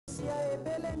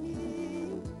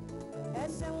ebelemi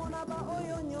esengona ba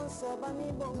oyo nyonso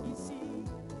bami bongisi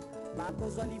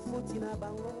bakozwa lifuti na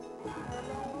bango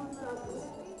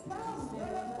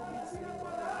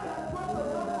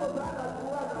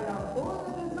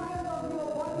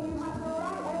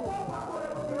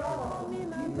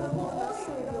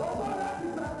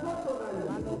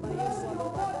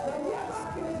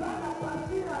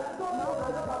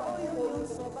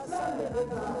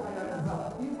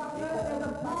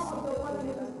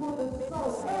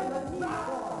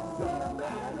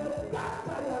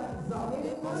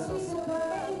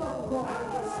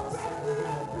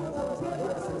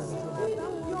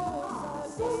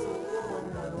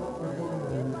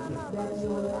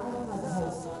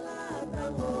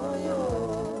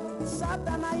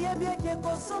Satana yebieke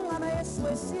kosonga na Yesu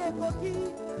esi ekoki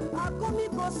akomi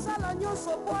kosala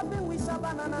nyonso po abengwisa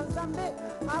bana na Nzambe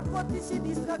akotisi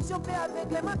distraction pe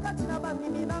aveuglement kati na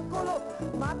bandimi na nkolo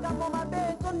makambo mabe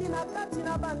etondi na kati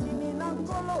na bandimi na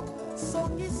nkolo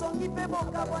songi pe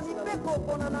bokabwani pe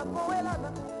kopona na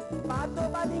kowelana bato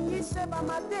balingise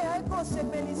bamateya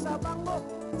ekosepelisa bango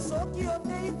soki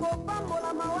oteyi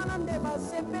kopambolama wana nde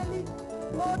basepeli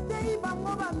oteyi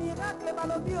bango bamiracle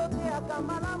balobi oteyaka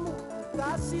malamu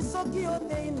kasi soki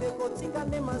oteyi ndeko tika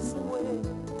nde masumu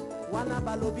wana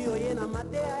balobi oye na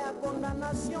mateya ya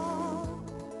condamnation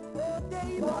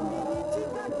oteyi bomini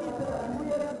tikaki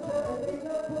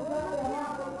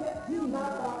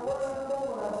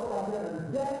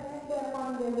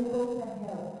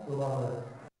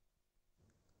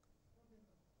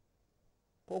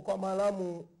pokwa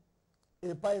malamu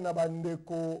epai na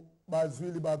bandeko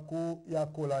bazwili bako ya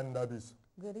kolanda biso.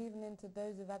 Good evening to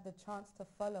those who've had the chance to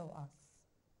follow us.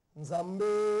 Nzambe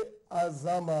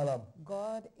aza malamu.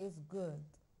 God is good.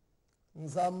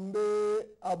 Nzambe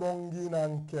abongi na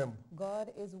nkembo.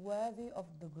 God is worthy of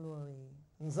the glory.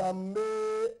 Nzambe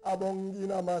abongi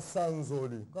na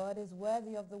masanzoli. God is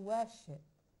worthy of the worship.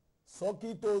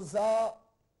 Soki toza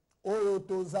oyo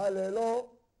toza lelo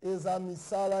eza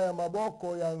misala ya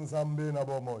maboko ya Nzambe na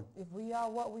bomoi. If we are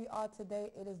what we are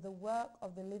today, it is the work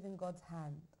of the living God's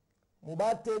hand.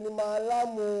 Mubateli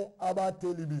malamu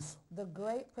abateli biso. The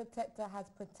great protector has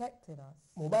protected us.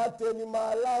 Mubateli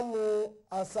malamu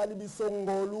asali biso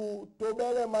ngolu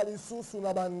tobele malisusu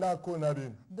na bandako na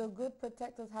bino. The good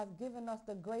protectors has given us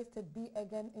the grace to be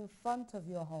again in front of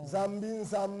your home.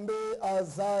 Nzambe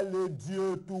aza le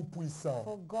Dieu tout puissant.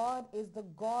 For God is the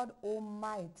God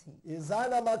Almighty.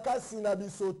 Ezana makasi na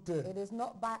biso te. It is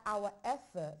not by our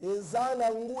effort. Ezana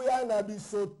nguya na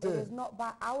biso te. It is not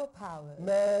by our power.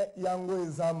 Me yango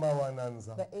ezama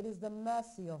wananza. But it is the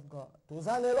mercy of God.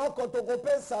 Tozane loko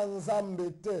tokopesa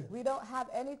Nzambe te. We don't have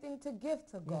anything to give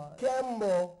to God.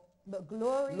 Kembo, but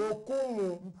glory,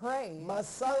 lokumu, praise,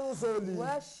 masanzoli,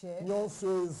 worship,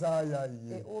 nyonso ezaya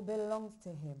ye. it all belongs to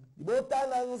Him.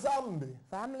 Ibotana Nzambe.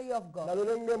 Family of God.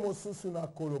 Nalolenge mosusu na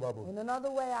kolobabo. In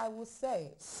another way I will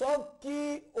say,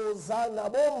 soki ozana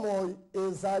bomoi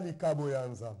ezali kabo ya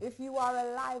Nzambe. If you are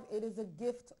alive, it is a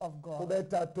gift of God.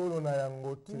 Kubeta tolo na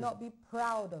yango te. Do not be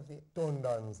proud of it.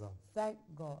 Tonda Nzambe. Thank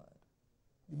God.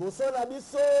 Before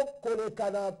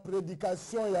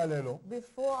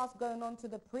us going on to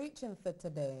the preaching for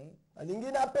today, I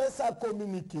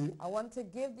want to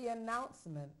give the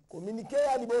announcement.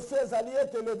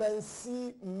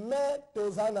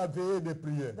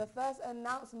 The first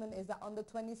announcement is that on the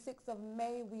 26th of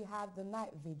May we have the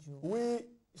night vigil.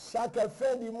 Chaque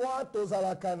fin du mois,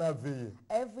 tozalaka na veille.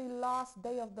 Every last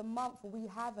day of the month we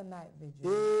have a night vigil.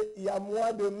 Et il y a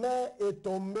mois de mai est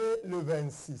tombé le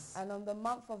 26. And on the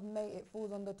month of May it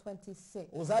falls on the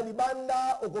 26th.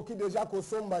 Ozalibanda okoki deja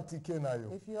kosomba ticket na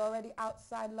yo. If you're already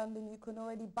outside London, you can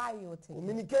already buy your ticket.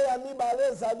 Communiqué ya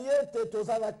mibale zaliete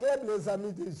tozala club les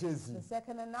amis de Jésus. The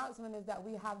second announcement is that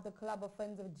we have the Club of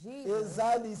Friends of Jesus.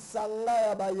 Ezali sanga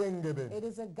ya bayengebe. It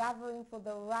is a gathering for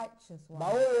the righteous ones.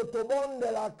 Baoyo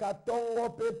tobondela katongo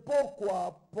pe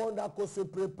pokwa ponda ko se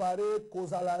préparer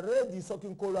kozala ready soki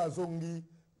nkolo azongi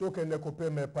tokende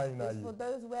kopeme pai na ye. For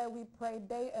those where we pray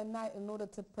day and night in order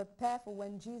to prepare for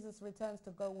when Jesus returns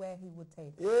to go where he would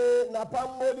take. Na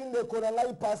pamboli ndeko na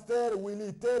ngai pasteur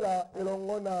Willy Tela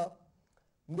elongona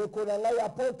ndeko na ngai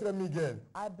apôtre Miguel.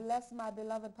 I bless my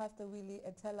beloved Pastor Willie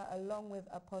Etela along with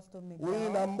Apostle Miguel. Oui,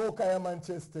 na mboka ya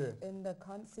Manchester. In the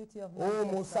city of Manchester.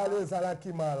 Musale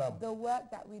zalaki malam. The work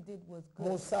that we did was good.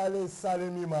 Musale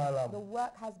salemi malam. The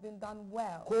work has been done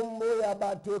well. Kombo ya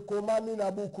bato ekomami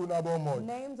na buku na bomo.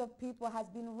 Names of people has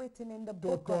been written in the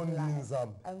book of life.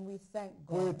 And we thank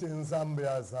God.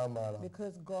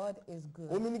 Because God is good.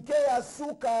 Ominike ya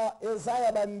suka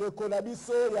ezaya bandeko na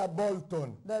biso ya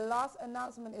Bolton. The last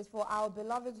announcement announcement is for our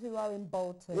beloveds who are in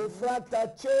Bolton.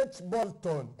 Ephrata Church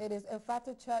Bolton. It is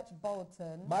Ephrata Church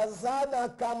Bolton. Bazana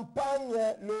campagne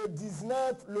le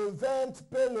 19, le 20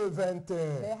 et le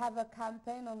 21. They have a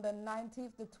campaign on the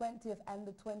 19th, the 20th and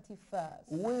the 21st.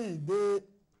 Oui,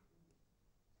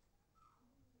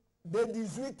 de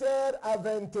 18h à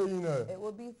 21h. It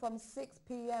will be from 6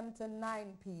 p.m. to 9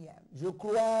 p.m. Je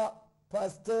crois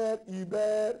Pasteur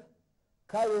Hubert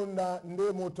Kayonda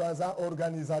nde moto aza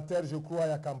organisateur, je crois,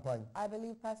 ya campagne. I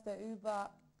believe Pastor Uba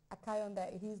Akayonda,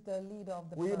 he's the leader of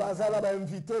the Oui, program. bazala ba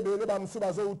invité bele ba msu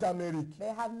bazo uta Amerique. They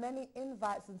have many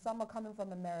invites and some are coming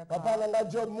from America. Papa nanga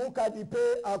Job Mukadi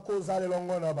pe akoza le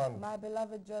longo na bango. My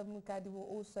beloved Job Mukadi will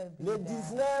also be le there.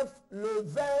 19, le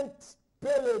 20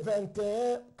 et le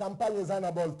 21, campagne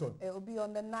zana Bolton. It will be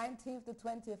on the 19th, the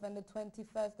 20th and the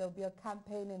 21st. There will be a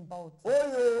campaign in Bolton.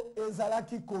 Oyo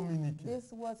ezalaki communiqué.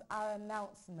 This was our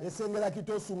announcement. Esengelaki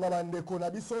to sunga bandeko na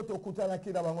biso to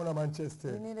kutanaki na bango na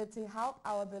Manchester. We needed to help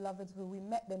our beloveds who we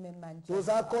met them in Manchester.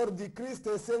 Toza corps di Christ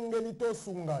esengeli to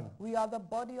sungana. We are the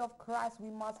body of Christ.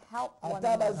 We must help one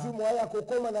Ata another. bazumu aya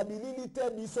kokoma na bilili te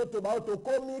biso to ba to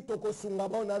komi to kosunga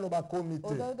ba nano ba komite.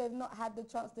 Although they've not had the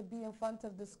chance to be in front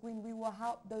of the screen, we will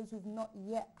help those who've not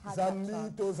yet had Zambi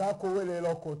that chance. toza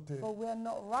kowelelo kote. For we're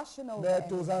not rushing over Me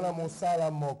toza na anything, mosala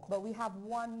moko. but we have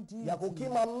one duty. Ya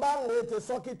kokima mbango ete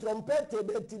soki trompete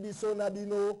beti biso na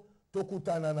bino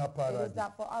tokutana na It is paradis.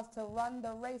 that for us to run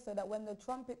the race so that when the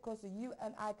trumpet calls, you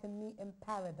and I can meet in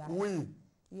paradise. Oui,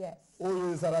 Yes.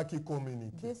 oyo ezalaki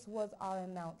communiqué. This was our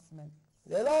announcement.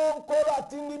 Lelo nkolo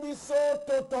atindi biso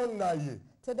totonda ye.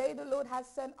 Today the Lord has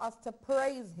sent us to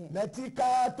praise him.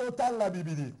 Natika totanga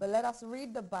Bibili. But let us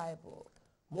read the Bible.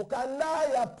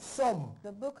 Mukanda ya Psaume,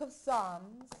 The book of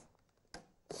Psalms,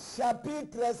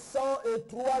 chapitre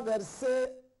 103,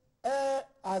 versets 1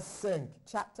 à 5.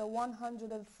 chapter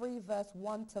 103, verse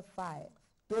 1 to 5.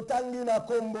 Totangi na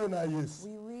kombo na Yesu.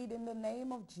 We read in the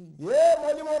name of Jesus. Ye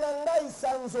molimo na ngai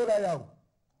sanzola yawo.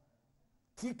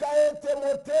 Tika ete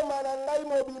motema na ngai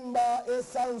mobimba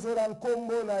esanzola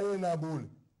nkombo na ye na bule.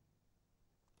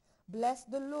 Bless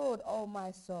the Lord, O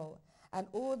my soul, and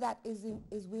all that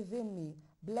is within me.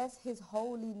 Bless his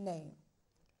holy name.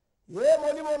 Ye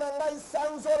molimo na ngai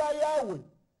sanzola yawe.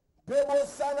 Pe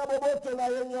bosana boboto na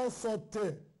ye nyonso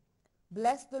te.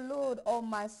 Bless the Lord, O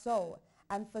my soul,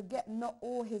 and forget not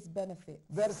all his benefits.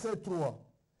 Verset 3.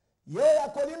 Ye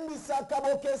akolimbisaka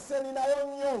bokeseni na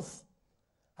yo nyonso.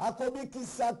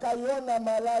 Akobikisaka yo na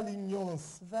malali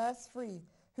nyonso. Verse 3.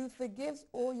 Who forgives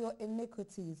all your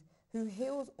iniquities, who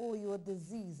heals all your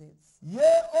diseases. Ye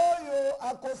oyo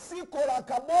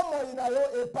akosikolaka bomoi na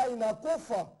yo epai na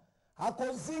kufa.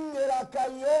 Akozingelaka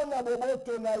yo na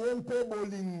boboto na ye mpe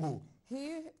bolingo.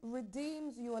 He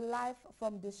redeems your life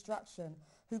from destruction,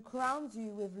 who crowns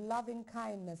you with loving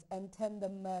kindness and tender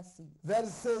mercy.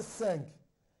 Verset 5.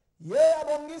 Ye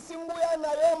abongisi nguya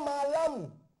na yo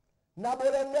malamu. Na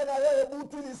bolenge na yo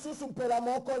ebutu lisusu mpela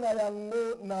moko na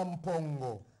yango na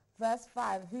mpongo. Verse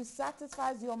 5. Who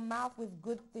satisfies your mouth with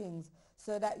good things,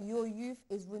 so that your youth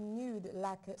is renewed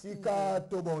like an Tika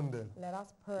eagle. tobonde. Let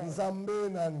us pray. Nzambe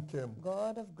na nkemu.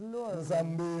 God of glory,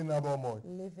 Nzambe na bomoi.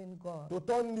 living God,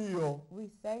 Totondi yo. we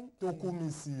thank you.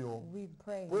 Tokumisi yo. We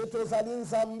praise Po you, tozali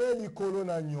nzambe likolo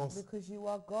na nyonso. because you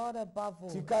are God above all.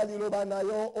 Tika liloba na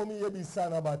yo omiyebisa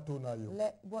na bato na yo.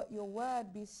 Let what your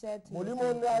word be said to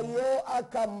Molimo you. na yo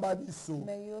akamba biso.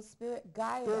 May your spirit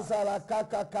guide us. Tozala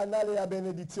kaka kanale ya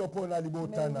benediction po na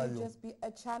libota na May we yo. just be a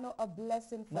channel of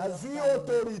blessing for your Nazwi family.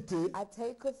 autorité. I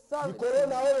take authority Likolo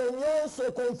na oyo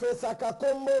nyonso konfesaka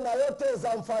kombo na yo te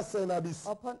eza mfase na biso.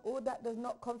 upon all that does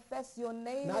not confess your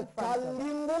name Na in front of us.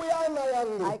 kalinguya na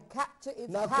yango. I capture its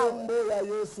Na power kombo ya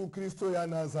Yesu Kristo ya in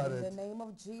the Nazareth. name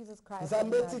of Jesus Christ of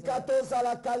Nzambe tika Nazareth.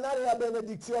 tozala kanale ya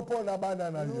benediction po na bana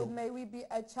na yo. Lord, may we be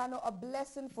a channel of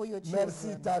blessing for your Merci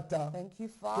children. tata. Thank you,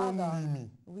 Father. Tondimi.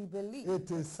 We believe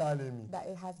Ete salemi. that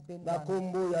it has been Na done.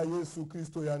 kombo ya Yesu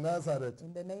Kristo ya Nazareth.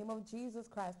 In the name of Jesus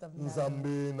Christ of Nazareth,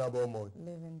 Nzambe na bomoi.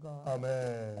 living God.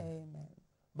 Amen. Amen.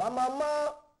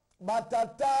 Bamama,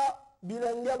 batata,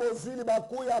 bilenge bozwili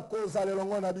bakuya koza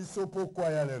lelongo na biso pokwa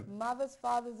ya lelo. Mothers,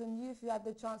 fathers, and youth who had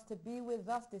the chance to be with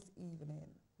us this evening.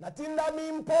 Natinda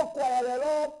mi mpokwa ya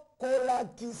lelo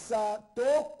kolakisa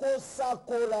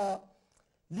tokosakola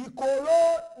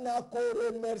likolo na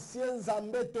koremercie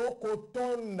Nzambe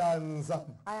tokotonda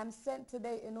Nzambe. I am sent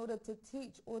today in order to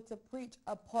teach or to preach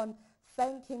upon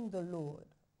thanking the Lord.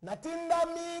 Natinda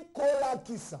mi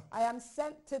kolakisa I am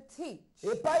sent to teach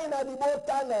epai na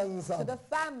libota na to the Nzambe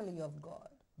family of God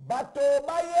bato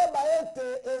bayeba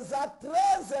ete eza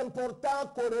très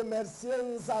important ko remercier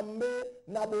Nzambe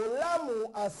na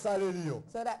bolamu asalelio.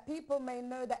 So that people may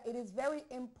know that it is very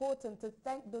important to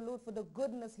thank the Lord for the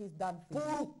goodness he's done for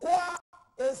you. Pourquoi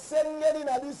esengeli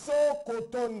na biso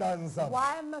kotonda Nzambe?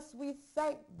 Why must we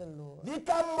thank the Lord?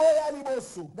 Likambo ya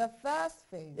liboso. The first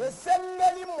thing,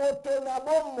 Esengeli moto na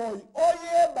bomoi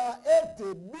oyeba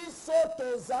ete biso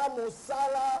toza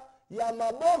mosala ya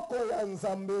maboko ya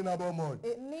Nzambe na bomoi.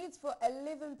 it needs for a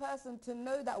living person to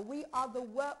know that we are the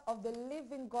work of the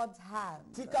living God's hand.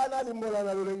 Tikana limbola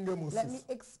na lolenge Let me mosusu.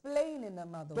 explain in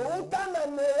another way. Toutana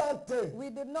neya te. We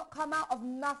did not come out of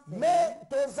nothing, Me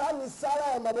toza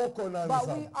misala ya maboko na but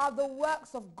we Nzambe. are the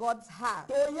works of God's hand.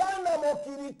 Toyana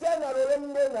mokili te na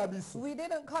lolenge na biso. We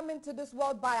didn't come into this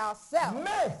world by ourselves,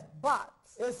 Me but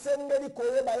esengeli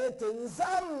koyeba ete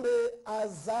Nzambe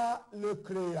aza le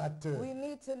créateur. we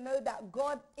need to know that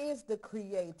God is the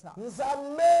creator.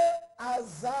 Nzambe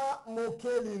aza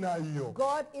mokeli na yo.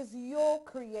 God is your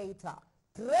creator.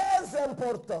 Très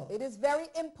important. It is very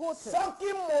important. Soki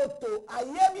moto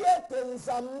ayebi ete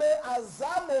Nzambe aza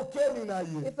mokeli na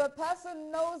ye. If a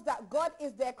person knows that God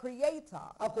is their creator,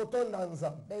 Akotonda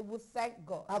Nzambe. they will thank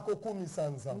God. Akokumisa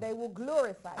And Nzambe. they will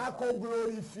glorify God.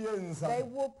 Akoglorifie They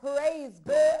Nzambe. will praise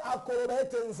God. Pe akoloba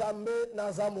ete Nzambe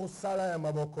naza mosala ya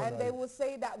maboko na And they ye. will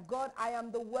say that, God, I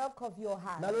am the work of your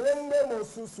Na hand. lolenge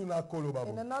mosusu nakoloba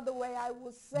In bo. another way, I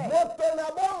will say, Moto na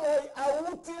bomoi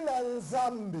awuti na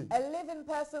Nzambe. a living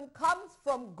person comes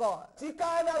from God.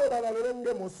 Tikana loba na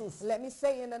lolenge mosusu. Let me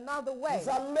say in another way,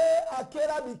 Nzambe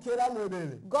akera bikera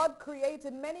modele. God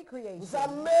created many creations.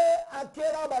 Nzambe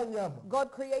akera banyama.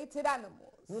 God created animals.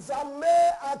 Nzambe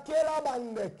akera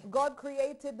bandeke. God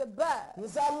created the bird.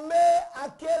 Nzambe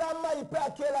akera mai pe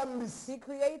akera mbisi. He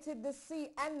created the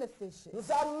sea and the fishes.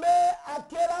 Nzambe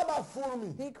akera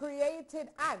bafurumi. He created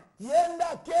ants. Yenda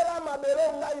akera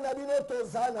mabero ngai na bino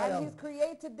tozana And ya. he's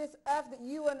created this earth that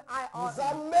you and I are in.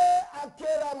 Nzambe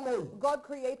akera moi. God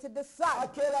created the sun.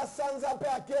 Akera sanza pe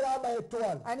akera ba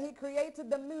etoile. And he created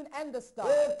the moon and the stars.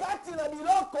 Kati na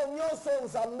biloko nyonso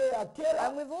Nzambe akera.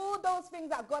 And with all those things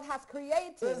that God has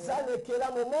created, Eza lekela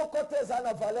mo moko te eza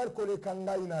na valeur koleka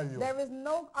ngai na yo. there is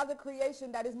no other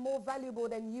creation that is more valuable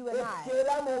than you and I.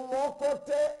 Ekela mo moko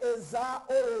te eza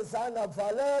oyo eza na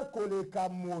valeur koleka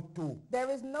moto.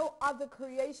 There is no other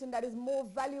creation that is more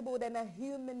valuable than a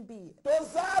human being.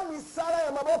 Toza misala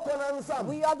ya maboko na Nzambe.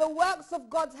 We are the works of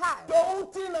God's hand.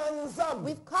 Touti na Nzambe.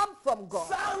 We've come from God.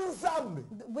 Sa Nzambe.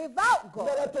 Without God,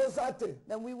 Mbele toza te.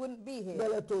 then we wouldn't be here.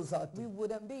 Mbele toza te. We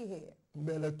wouldn't be here.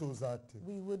 Mbele toza te.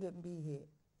 We wouldn't be here.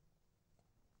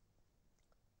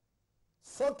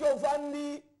 Soki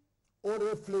ovandi o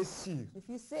réfléchir. If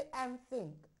you sit and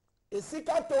think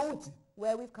Esika touti.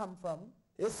 where we've come from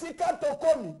Esika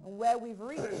tokomi. and where we've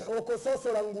reached,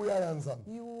 Okososola nguya ya Nzambe.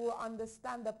 you will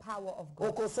understand the power of God.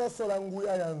 Okososola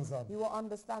nguya ya Nzambe. You will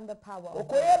understand the power of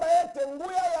God. Okoyeba ete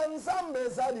nguya ya Nzambe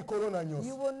eza likolo na You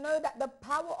nyonso. will know that the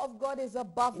power of God is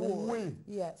above all. Oui.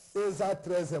 Yes. Eza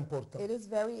très important. It is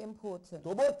very important.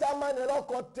 Tobotama na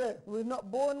eloko te. We're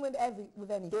not born with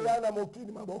anything. Toya na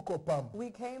mokili maboko pamba. We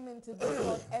came into this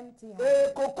world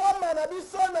empty-handed. Kokoma na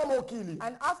biso na mokili.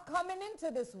 And us coming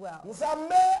into this world,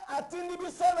 Nzambe atindi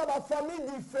biso na bafamille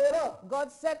différent.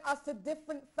 God sent us to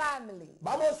different families.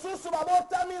 Bamosusu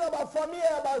babotami na bafamille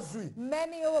ya bazwi.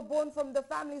 Many who were born from the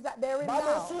families that they're in now.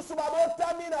 Bamosusu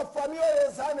babotami na famille oyo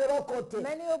eza na eloko te.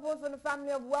 Many are born from the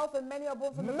family of wealth and many are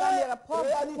born from the Mais family of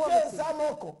réalité poverty. eza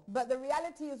moko. But the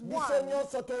reality is Biso one.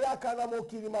 nyonso toyaka na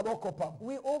mokili maboko pamba.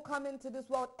 We all come into this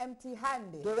world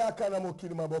empty-handed. Toyaka na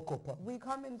mokili maboko pamba. We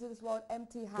come into this world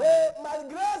empty-handed.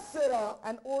 Malgré cela,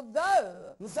 And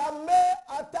although Nzambe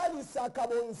atalisaka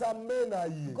bonzambe na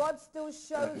ye. God still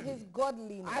shows his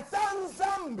godliness, Ata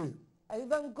Nzambe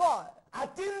even God,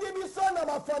 atindi biso na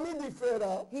bafamille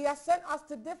différent. he has sent us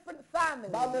to different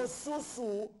families.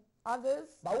 Bamosusu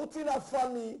Others, bauti na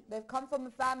famille they've come from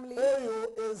a family oyo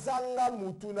ezanga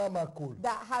mutu na makolo.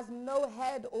 that has no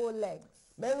head or legs.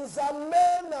 Mais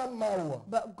Nzambe na mawa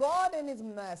But God in his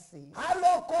mercy,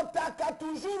 alokotaka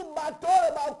toujours bato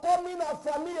oyo bakomi na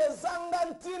famille ezanga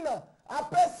ntina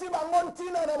apesi bango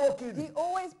ntina na mokili. he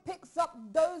always picks up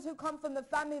those who come from the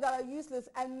family that are useless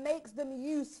and makes them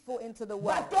useful into the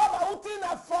world. Bato bauti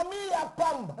na famille ya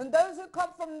pamba. And those who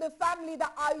come from the family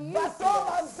that are Bato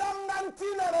useless, bazanga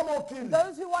ntina na mokili.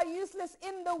 those who are useless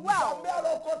in the world, Nzambe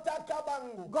alokotaka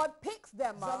bango. God picks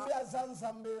them Nzambe up. aza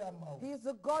Nzambe ya mawa. He is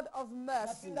the God of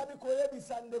mercy. Natinda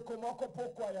bikoyebisa ndeko moko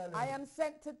pokwa ya lelo. I am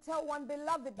sent to tell one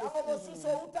beloved this Tango mosusu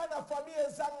evening. outa na famille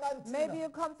ezanga Maybe ntina. you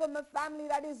come from a family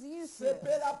that is useless.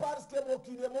 Sepela parce que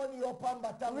mokili emoni yo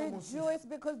pamba tango mosusu. rejoice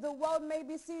because the world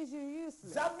maybe sees you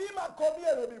useless.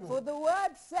 For the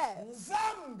word says,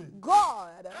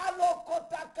 God,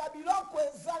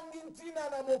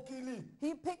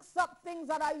 he picks up things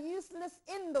that are useless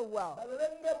in the world.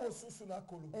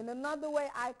 In another way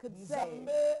I could say,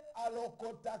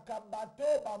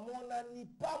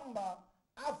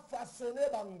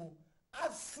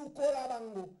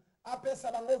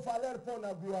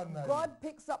 God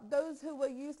picks up those who were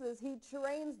useless, he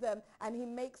trains them, and he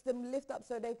makes them lift up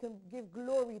so they can give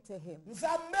glory to him.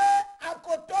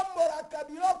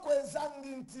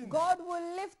 God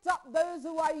will lift up those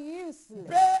who are useless,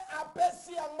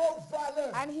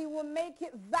 and he will make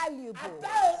it valuable.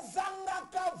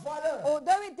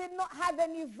 Although it did not have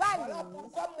any value,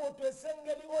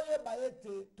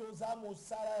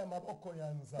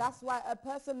 that's why a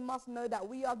person must know that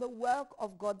we are the work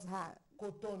of God's hand.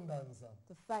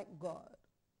 To thank God.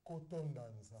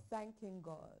 Thanking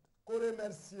God.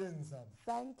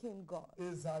 Thanking God.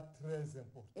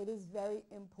 It is very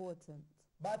important.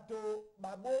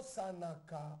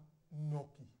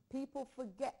 People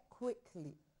forget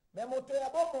quickly.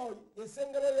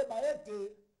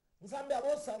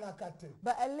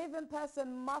 But a living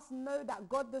person must know that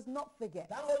God does not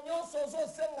forget.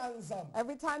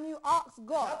 Every time you ask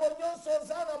God,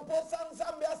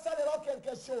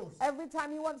 every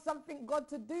time you want something God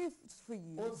to do for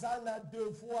you,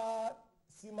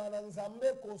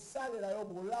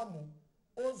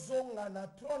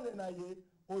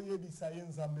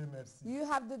 you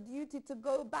have the duty to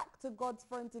go back to God's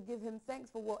throne to give him thanks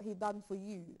for what he done for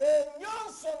you.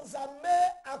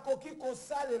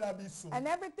 And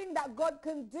everything that God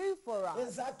can do for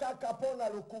us,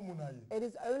 it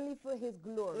is only for his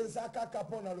glory.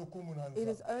 It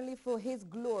is only for his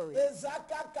glory. It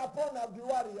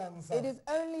is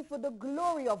only for the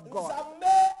glory of God.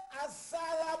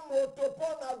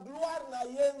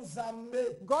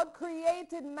 God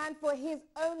created man for his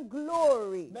own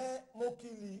glory.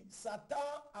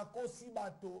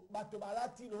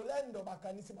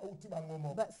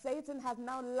 But Satan has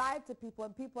now lied to people,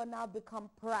 and people now become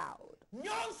proud.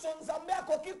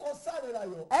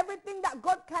 Everything that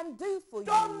God can do for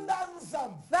you,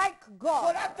 thank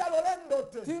God.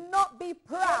 Do not be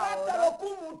proud.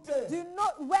 Do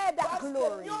not wear that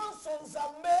glory.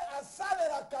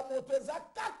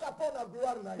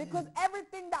 Because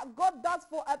everything that God does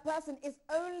for a person is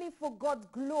only for God's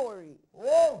glory.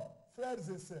 Oh,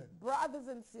 brothers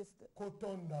and sisters,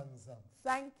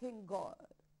 thanking God.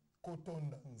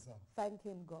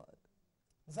 Thanking God.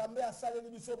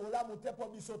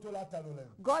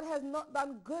 God has not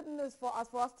done goodness for us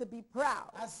to be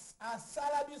proud.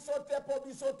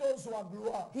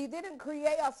 He didn't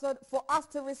create us for us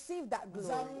to receive that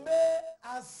glory.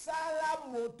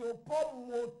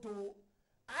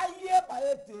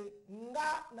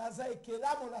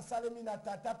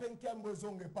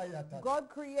 God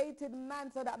created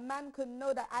man so that man could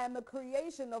know that I am a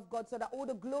creation of God, so that all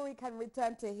the glory can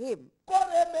return to him.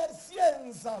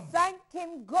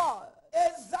 Thanking God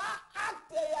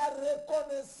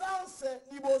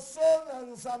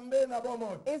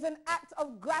is an act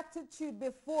of gratitude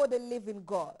before the living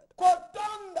God.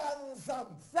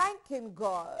 Thanking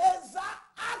God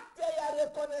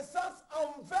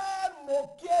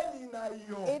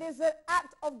it is an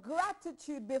act of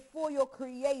gratitude before your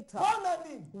Creator.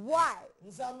 Why?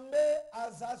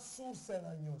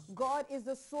 God is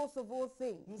the source of all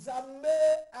things.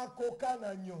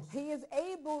 He is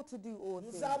able to do all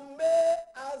things.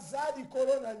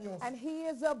 And he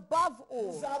is above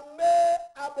all.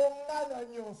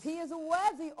 He is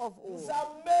worthy of all.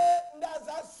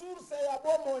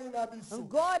 And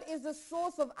God is the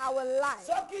source of our life.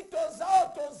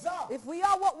 If we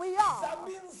are what we are,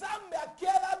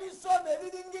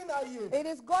 it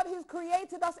is God who's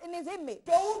created us in his image.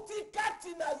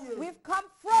 We've come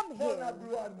from him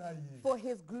for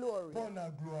his glory.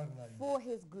 For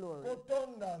his glory.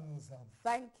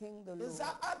 Thanking the Lord.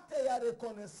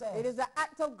 It is an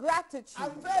act of gratitude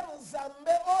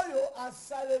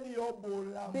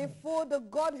before the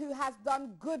God who has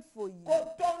done good for you.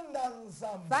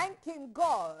 Thanking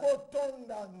God.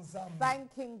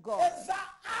 Thanking God.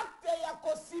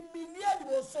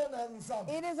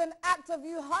 It is an act of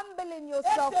you humbling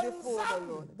yourself before the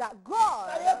Lord. That God,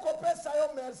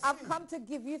 I've come to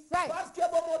give you thanks.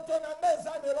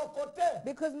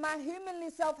 Because my humanly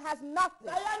self has nothing.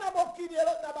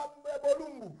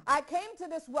 I came to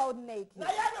this world naked.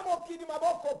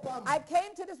 I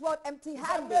came to this world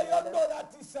empty-handed,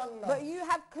 but you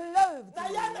have clothed me.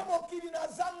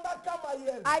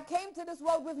 I came to this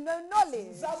world with no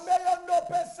knowledge,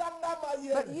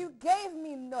 but you gave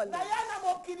me knowledge.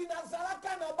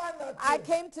 I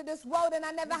came to this world and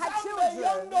I never had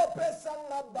children.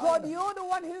 God, you're the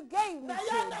one who gave me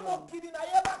children.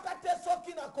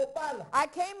 I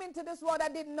came into this world, I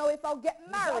didn't know if I'll get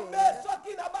married.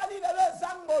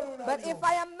 But if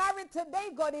I am married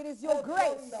today, God, it is your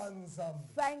grace.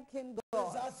 Thanking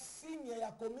God.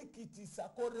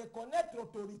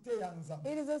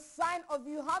 It is a sign of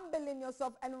you humbling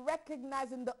yourself and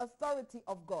recognizing the authority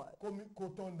of God.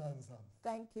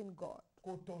 Thanking God.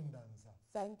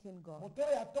 Thanking God.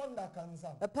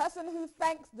 The person who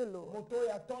thanks the Lord,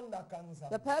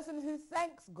 the person who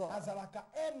thanks God,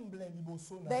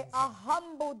 they are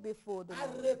humbled before the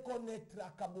Lord.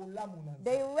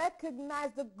 They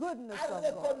recognize the goodness of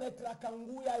God.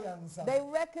 They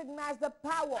recognize the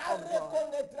power of God.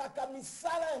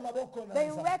 They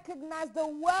recognize the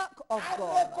work of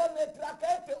God.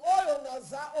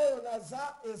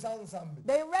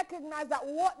 They recognize that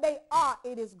what they are,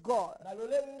 it is God.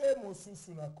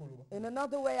 In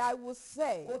another way, I will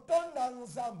say,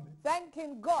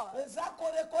 thanking God,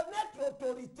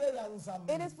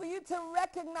 it is for you to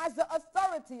recognize the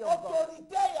authority of God.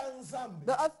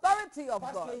 The authority of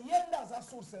God.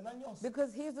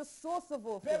 Because He is the source of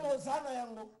all things.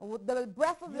 The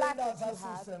breath of life that you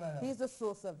have, He is the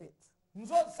source of it.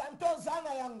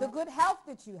 The good health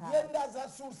that you have,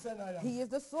 He is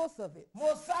the source of it.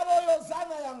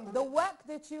 The work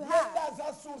that you have,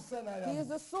 He is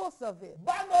the source of it.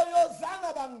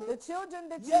 The children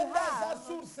that you have,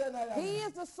 He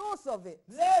is the source of it.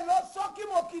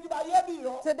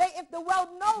 Today, if the world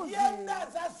knows you,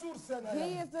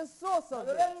 He is the source of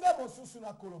it.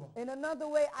 In another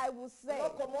way, I will say,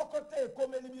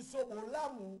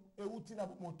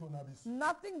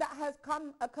 nothing that has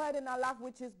occurred in our life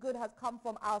which is good has come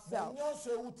from ourselves,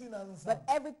 but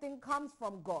everything comes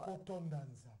from God.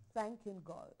 Thanking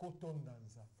God.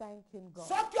 Thanking God.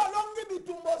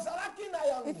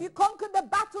 If you conquer the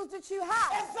battles that you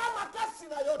have,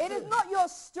 it is not your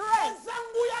strength.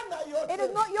 It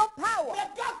is not your power.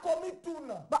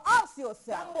 But ask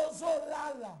yourself,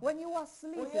 when you are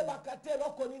sleeping,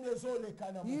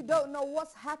 you don't know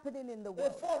what's happening in the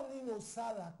world.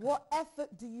 What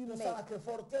effort do you make?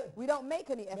 We don't make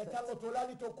any effort.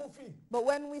 But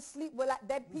when we sleep, we're like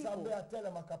dead people.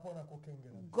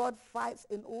 God fights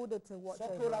in order to watch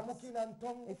over us.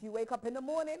 If you wake up in the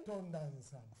morning,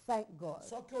 thank God.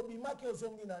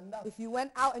 If you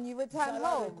went out and you returned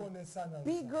home,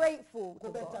 be grateful to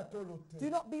God. Do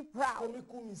not be proud.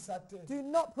 Do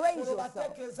not praise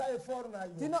yourself.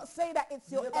 Do not say that it's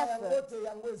your effort.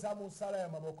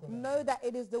 Know that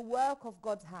it is the work of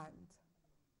God's hand.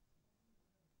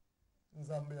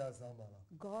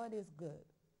 God is good.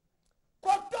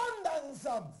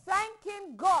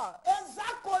 Thanking God.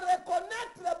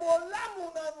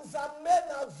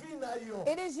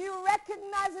 It is you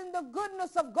recognizing the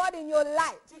goodness of God in your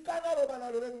life.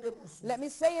 Let me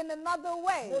say in another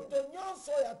way,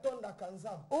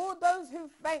 all those who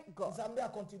thank God,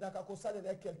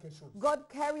 God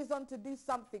carries on to do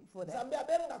something for them.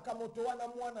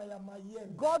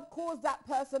 God calls that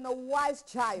person a wise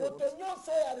child.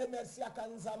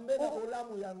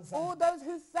 All those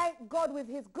who thank God with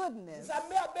His goodness,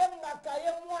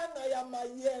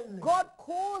 God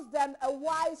calls them a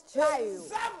wise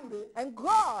child. And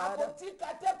God,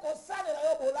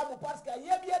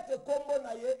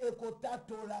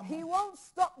 He won't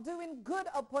stop doing good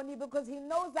upon you because He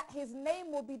knows that His name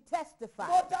will be testified.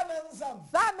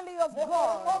 Family of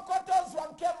God,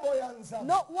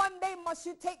 not one day must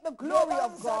you take the glory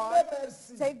of God.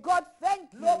 Say, God,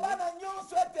 thank you.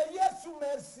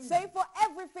 Say, for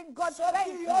everything, God,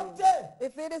 thank you.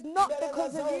 If it is not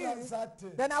because of you,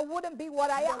 then I wouldn't be what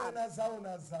I am.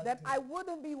 Then I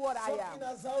wouldn't be what I am.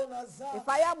 If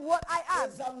I am what I am,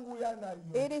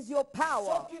 it is your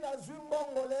power.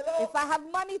 If I have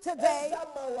money today,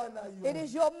 it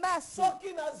is your mercy.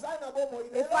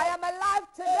 If I am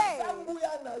alive today,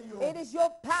 it is your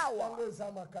power.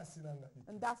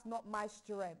 And that's not my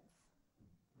strength.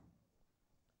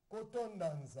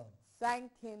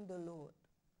 Thanking the Lord.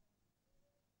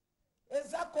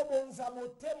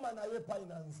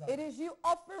 It is you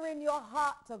offering your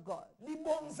heart to God.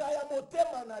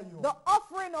 The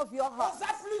offering of your heart.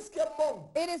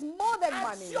 It is more than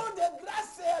money.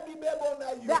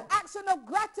 The acts action of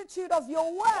gratitude of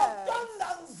your word.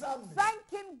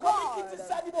 Thanking God.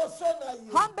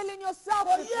 Humbling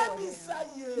yourself before him.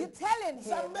 You're telling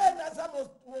him,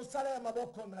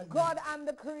 God, I'm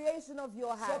the creation of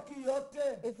your hand.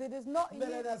 If it is not you,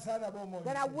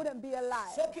 then I wouldn't be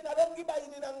alive.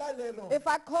 If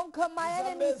I conquer my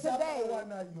enemies today,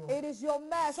 it is your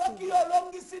mercy.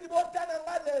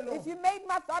 If you made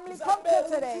my family conquer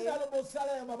today,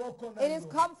 it has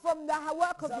come from the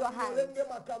work of your hands.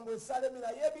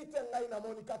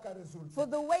 For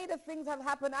the way the things have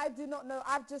happened, I do not know.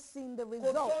 I've just seen the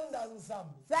results.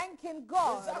 Thanking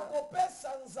God.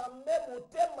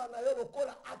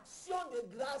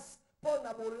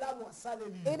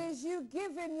 It is you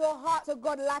giving your heart to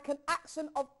God like an action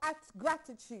of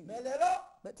gratitude.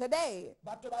 But today,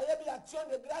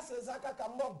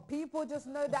 people just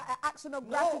know that an action of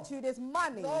gratitude is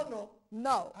money.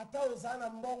 No.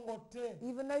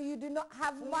 Even though you do not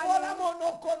have money,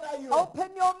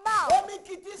 open your mouth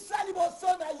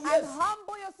and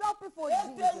humble yourself before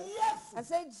Jesus and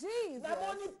say, Jesus,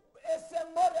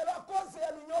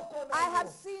 I have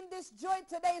seen this joy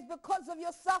today is because of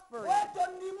your suffering.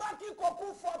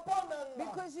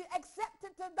 Because you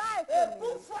accepted to die for me.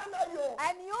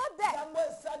 And your death.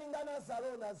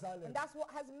 And that's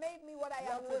what has made me what I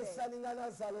am today.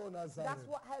 That's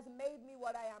what has made me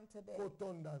what I am today.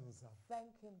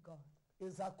 Thanking God.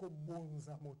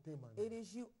 It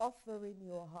is you offering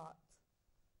your heart.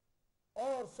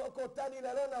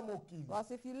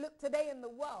 Because if you look today in the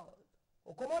world,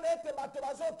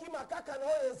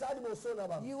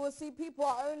 you will see people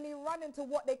are only running to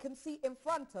what they can see in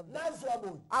front of them.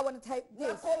 I want to take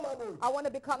this. I want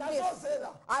to become this.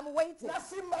 I'm waiting.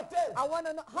 I want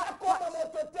to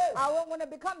I want to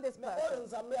become this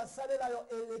person.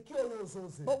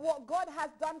 But what God has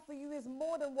done for you is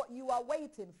more than what you are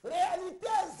waiting for.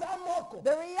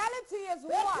 The reality is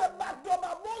one.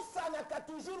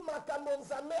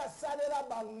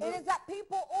 It is that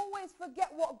people always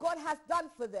forget what God has done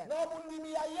for them.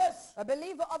 A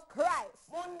believer of Christ.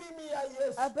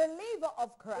 A believer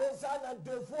of Christ.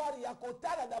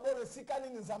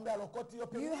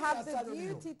 You have the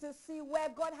duty to see where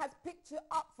God has picked you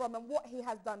up from and what he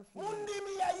has done for you.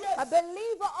 A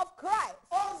believer of Christ.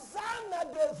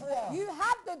 You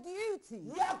have the duty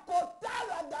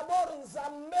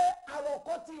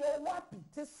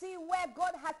to see where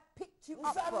God has picked you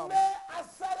up from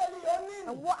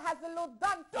and what has the Lord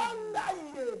done for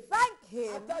you. Thank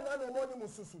him.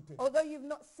 Although you've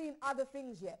not seen other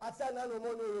things yet.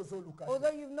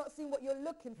 Although you've not seen what you're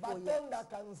looking for yet.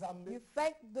 You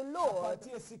thank the Lord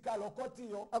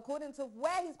according to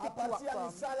where he's picked you up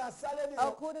from.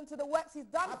 According to the works he's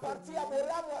done for you.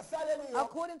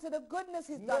 According to the goodness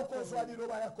he's done for you.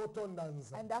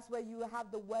 And that's where you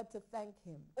have the word to thank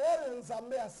him.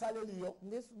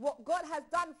 This what God has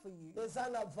done for you.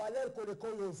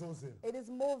 It is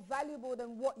more valuable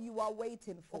than what you are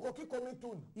waiting for.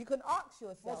 You can ask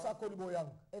yourself,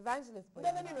 Evangelist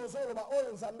Boyanga,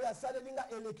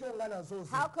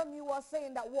 how come you are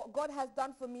saying that what God has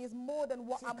done for me is more than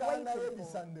what I'm waiting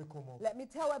for? Let me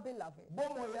tell a beloved,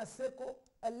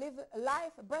 a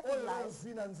life, a breath of life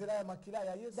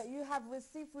that you have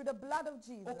received through the blood of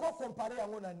Jesus.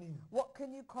 What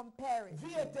can you compare it to?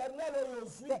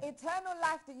 The eternal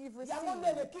life that you've received,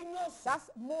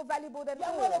 that's more valuable than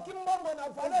all.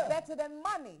 It's better than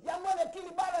money.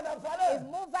 It's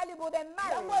more valuable than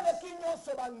marriage.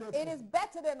 It is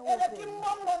better than all things.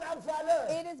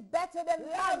 It is better than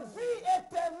money.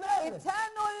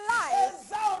 Eternal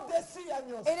life,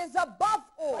 it is above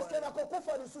all.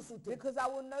 Because I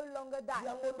will no longer die.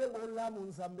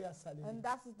 And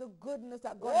that's the goodness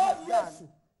that God has done.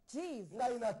 Jesus,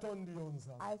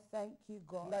 I thank you,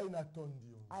 God.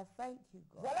 I thank you,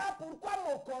 God.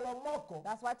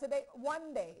 That's why today,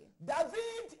 one day,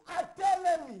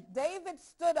 David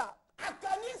stood up.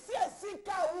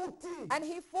 And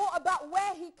he thought about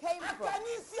where he came from.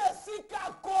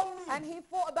 And he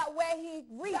thought about where he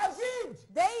reached.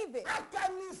 David,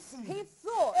 he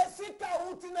thought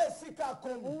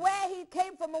where he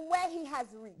came from and where he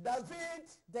has reached.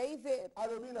 David,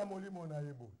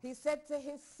 he said to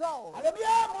his soul,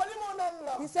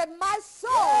 he said, my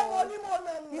soul,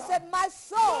 he said, my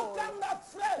soul,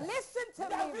 listen to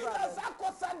me, brother.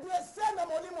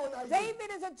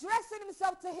 David is addressing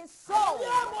himself to his soul.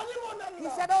 He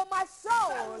said, oh my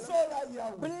soul,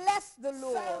 bless the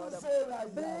Lord.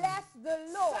 Bless the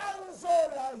Lord.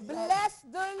 Bless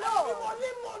the Lord.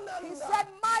 He said,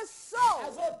 my soul.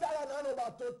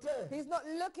 He's not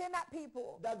looking at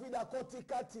people. David akoti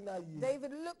kati na ye.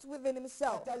 David looked within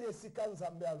himself. Atali esika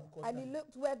nzambe alokota. And he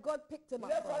looked where God picked him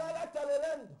up Ile from. falala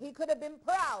talolendo. He could have been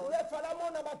proud. Ile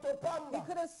falamona batopamba. He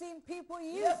could have seen people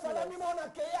Ile useless.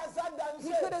 falamona keya za danger.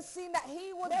 He could have seen that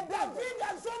he was David bigger.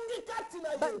 azongi kati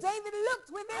na ye. But David looked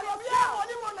within Alobia himself.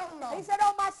 molimo nanga. He said,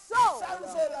 oh, my soul,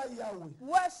 Sanzola Yahweh.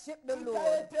 worship the Lord.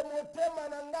 Ikaete motema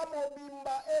nanga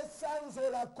mobimba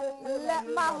esanzola kongo na Let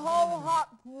ye my na whole bimba. heart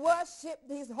worship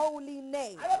his holy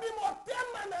name. Alobi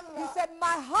motema nanga. He said,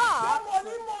 my heart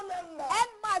molimo nanga.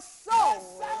 and my soul,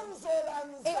 Esanzola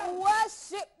it nzambe.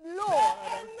 worship Lord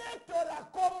Enetola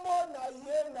kombo na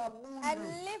ye na bulu. and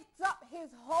lift up his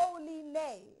holy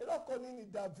name. Eloko nini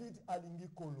David alingi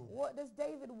kolo. What does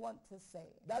David want to say?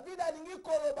 David alingi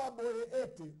kolo baboye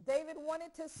ete. David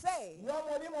wanted to say Yo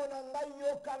molimo nanga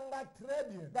yokanga très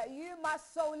bien. that you, my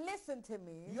soul, listen to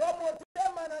me. Yo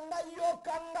motema nanga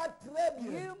yokanga très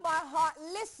bien. You, my heart,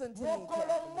 listen to me.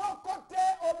 Mokolo moko te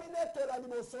ominetola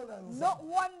liboso na nzambe. Not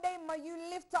one day may you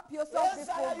lift up yourself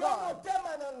before Ezala yo God.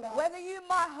 motema nanga. Whether you,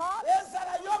 my heart,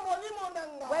 Ezala yo molimo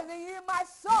nanga. whether you, my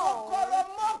soul, Mokolo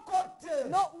moko te.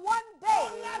 not one day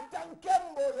Onata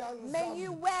nkembo ya may nzambe.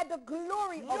 you wear the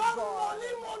glory of Yo God.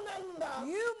 molimo nanga.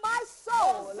 You, my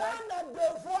soul, Ozana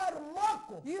devoir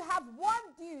moko. you have one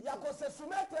duty Ya ko se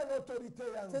soumettre l'autorité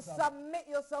ya to nzambe. submit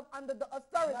yourself under the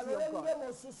authority of Nalolenge God.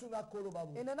 mosusu na koloba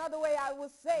mu. In another way, I will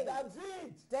say,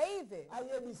 David,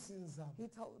 ayebisi nzambe. he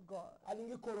told God.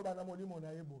 Alingi koloba na molimo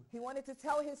na ye boye. He wanted to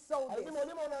tell his soul Alobi this.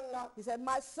 molimo nanga. He said,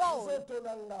 my soul, Nzoto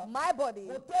nanga. my body,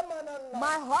 Motema nanga.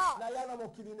 my heart, Na ya na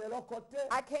mokili neloko te.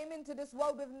 I came into this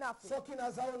world with nothing. Soki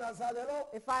nazalo nazalelo.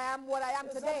 If I am what I am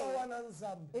today, Ezaba wana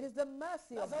nzambe. it is the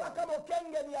mercy of God. Nazalaka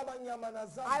mokengeli ya banyama na I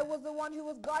zambe. was the one who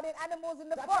was guarding animals in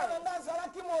the Tata forest. nanga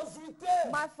azalaki mozwi te.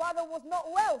 My father was not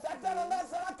wealthy. Tata nanga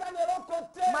azalaka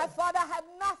neloko te. My father had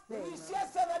nothing.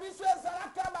 Richesse na biso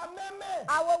ezalaka bameme.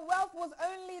 Our wealth was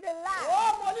only the land.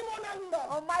 Oh molimo nanga.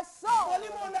 On my soul,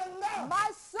 Molimo nanga. my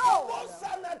soul.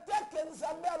 Obosana teke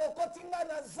nzambe alokoti nga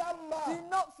na zamba. Do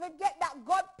not forget that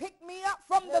God picked me up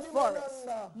from the forest.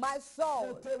 My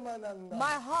soul, Motema nanga.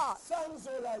 my heart,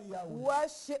 Sanzola Yahweh.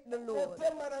 worship the Lord.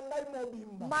 Motema nangai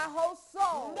mobimba. My whole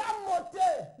soul, Ndambo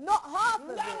te. not half of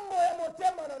it, Ndambo ya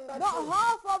motema nanga not te.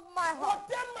 half of my heart,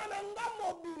 Motema nanga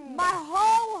mobimba. my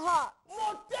whole heart,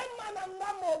 Motema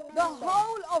nanga mobimba. the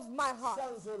whole of my heart.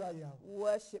 Sanzola Yahweh.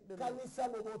 Worship the Lord. Kanisa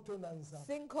boboto na nzambe.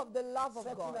 Think of the love of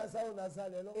Soki God. nazalo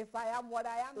nazalelo. If I am what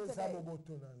I am Eza today, boboto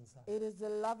na nzambe. it is the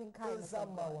loving kindness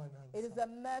of God. It is the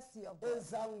mercy of God.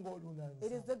 Eza ngolu na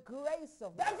It is nzambe. the grace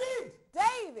of God. David.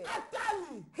 David,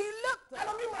 Atali. he looked at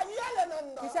Alobi mayele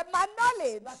nanga. He said, my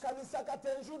knowledge, Nakanisaka te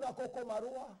nju na koko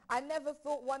marua. I never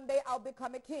thought one day I'll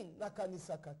become a king.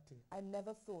 Nakanisaka te. I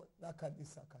never thought.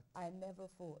 Nakanisaka te. I never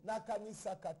thought.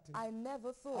 Nakanisaka te. I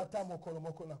never thought. Ata mokolo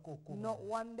moko na koko. Not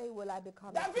one day will I become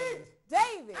a David. king.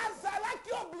 David,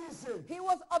 Azalaki oblige. he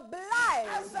was obliged.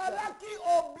 Azalaki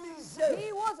oblige.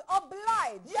 He was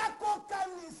obliged Yako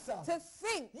kanisa. to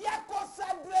think Yako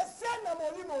s'adresse na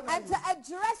molimo na and to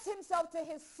address himself to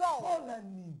his soul. Pona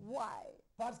nini? Why?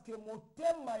 Parce que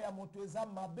motema ya moto eza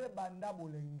mabe banda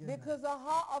bolenge. Because the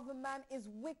heart of a man is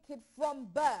wicked from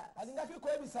birth. Alingaki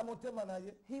koyebisa motema na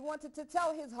ye. He wanted to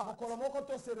tell his heart Mokolo moko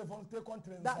to se révolter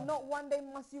contre that nzambe. not one day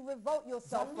must you revolt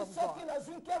yourself Zambi from soki God.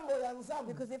 nazwi nkembo ya nzambe.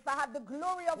 Because if I have the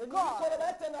glory of Elingi God, koloba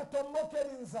ete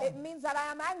natombokeli it nzambe. means that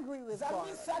I am angry with God.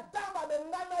 Zambi satan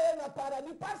babengana ye na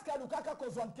paradis parce que alukaka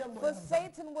kozwa nkembo For ya nzambe.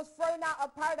 Satan was thrown out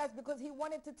of paradise because he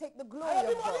wanted to take the glory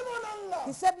Alobi of God. molimo nanga.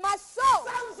 He said, my soul,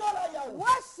 Sanzola Yahweh.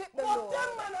 worship the Lord.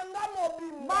 Motema nanga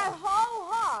mobimba. My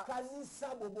whole heart, Kanisa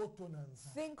boboto na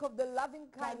nzambe. think of the loving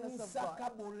kindness of Kanisa God.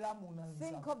 kabolamu na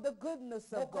Think nzambe. of the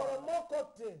goodness of Mokolo God. moko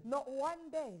te. Not one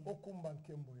day Okumba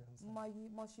nkembo ya nzambe.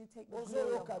 must you take the Ozo glory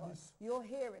of yoka God. biso. You're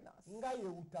hearing us. Ngai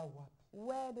euta wapi?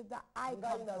 Where did that I Ngai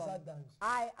come naza from? danger.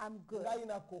 I am good. Ngai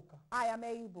nakoka. I am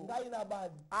able. Ngai na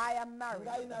bali. I am married.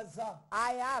 Ngai naza.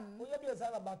 I am. Oyebi eza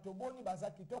na bato boni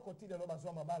baza kitoko ti lelo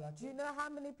bazwa mabala Do you te. know how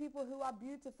many people who are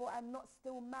beautiful and not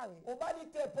still married? Obali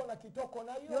te mpo na kitoko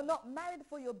na You're yo. not married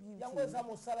for your beauty. Yango eza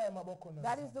mosala ya maboko na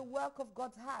That is nzambe. the work of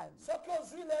God's hands. Soki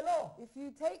ozwi lelo. If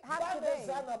you have Bana today,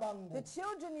 eza na bango. the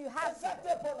children you have Eza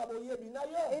today, te mpo na boyebi na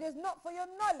yo. it is not for your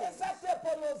knowledge. Eza te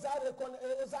mpo yo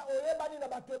oza oyebani na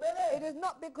bato ebele. It is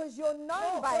not because you're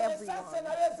known No, by connaissance everyone.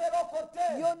 na yo eza eloko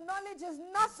te. Your knowledge is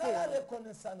Sala nothing.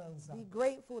 reconnaissance na Be nzambe.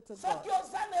 grateful to God. Soki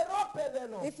oza na Europe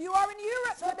lelo. If you are in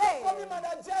Europe Soki today, okomi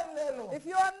manager lelo. if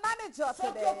you are a manager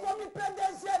Soki today, okomi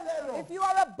PDG lelo. if you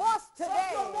are a boss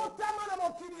today,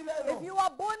 if you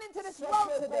are born into this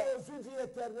world today,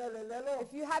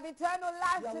 if you have eternal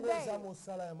life today,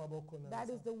 that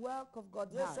is the work of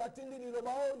God's hand.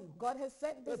 God has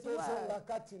sent this word.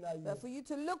 But for you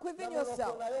to look within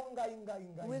yourself,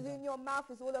 within your mouth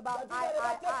is all about I.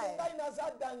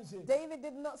 David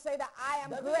did not say that I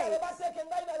am great.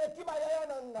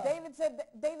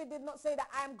 David did not say that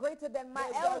I am greater than my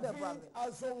elder brother.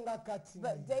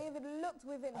 But David looked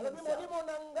within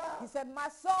himself. He said, my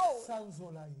soul,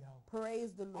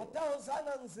 praise the Lord.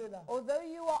 Although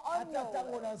you are on your way,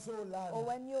 or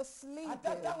when you're sleeping,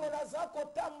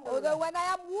 although when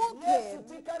I am walking,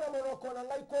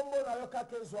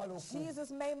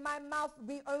 Jesus made my mouth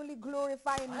be only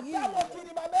glorifying you.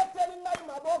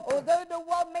 Although the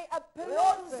world may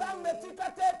applaud me,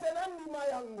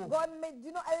 God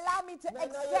do not allow me to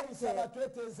accept it.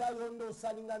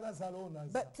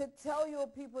 But to tell your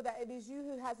people that it is you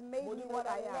who has made me what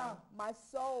I am. My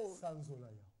soul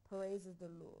praises the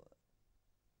Lord.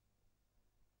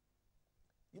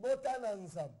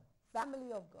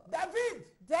 Family of God.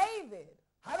 David.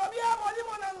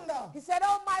 He said,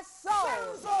 oh my soul,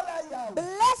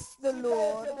 bless the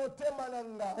Lord,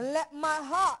 and let my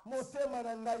heart,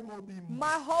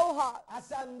 my whole heart,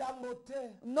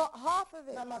 not half of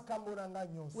it,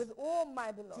 with all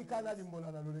my belongings.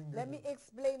 Let me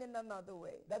explain in another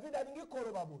way.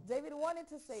 David wanted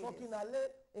to say this.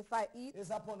 If I eat,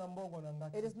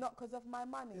 it is not because of my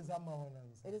money.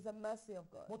 It is the mercy of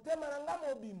God.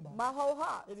 My whole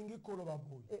heart,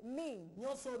 it means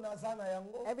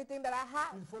everything that I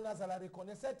have.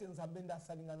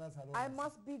 I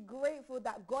must be grateful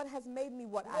that God has made me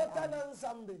what I am.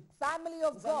 Family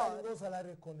of God,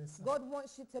 God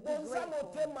wants you to be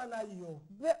grateful.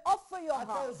 But offer your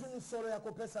heart.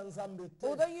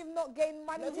 Although you've not gained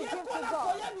money to give to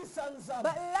God,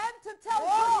 but learn to tell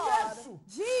God,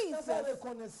 Jesus,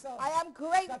 I am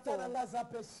grateful.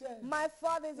 My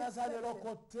father is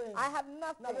afflicted. I have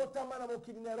nothing.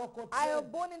 I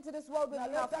am born into this world with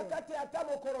nothing.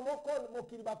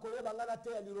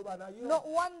 Not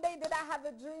one day did I have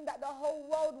a dream that the whole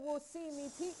world will see me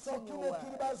teaching your word.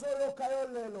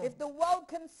 If the world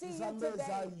can see you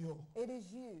today, it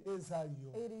is you.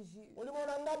 It is you.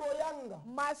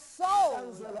 My soul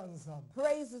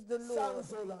praises the Lord.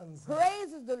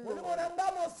 Praises the Lord.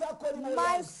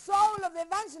 My soul of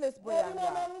evangelist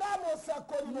Boyanga.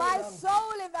 My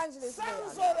soul evangelist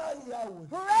Boyanga.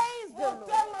 Praise the Lord.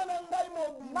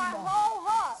 My whole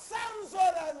heart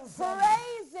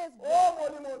praises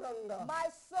God. My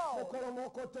soul.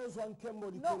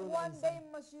 Not one day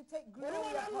must you take glory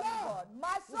upon God.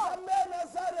 My soul.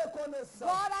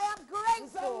 God, I am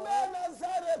grateful.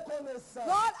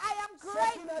 God, I am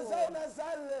grateful.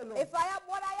 If I am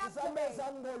what I am today,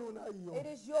 it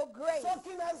is your grace.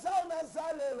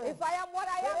 If I am what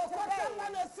I am today,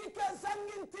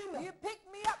 you picked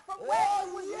me up from where I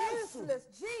was useless.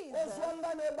 Jesus.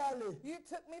 You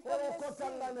took me from the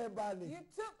sea. You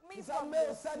took me from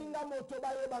the sea.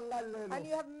 And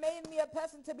you have made me a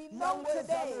person to be known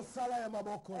today.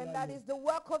 And that is the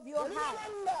work of your hand.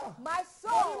 My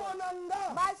soul.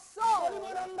 My soul.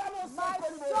 My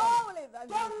soul is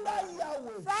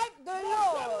thank the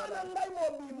Lord.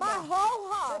 My whole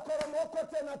heart.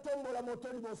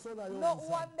 Not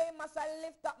one day must I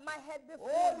lift up my head before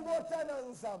you.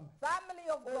 Family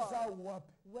of God.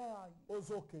 Where are you?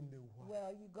 Where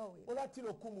are you going?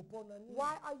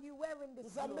 Why are you wearing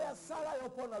this clothes?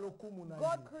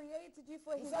 God created you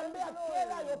for his own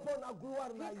glory.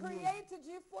 He created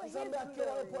you for his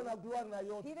glory.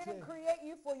 He didn't create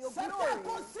you for your glory.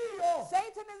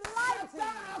 Satan is lying to you.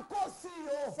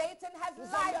 Satan has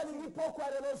lied to you.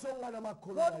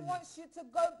 God wants you to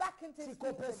go back into his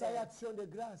feet today.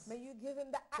 May you give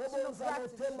him the action of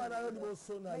gratitude.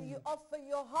 May you offer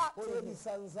your heart to him.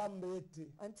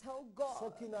 And tell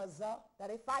God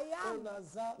that if I am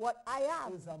what I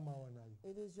am,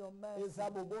 it is your mercy.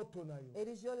 It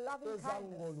is your loving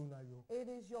kindness. It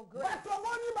is your grace.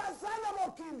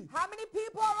 How many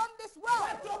people are on this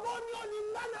world?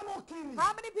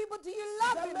 How many people do you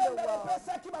love in the world?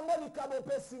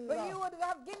 But you would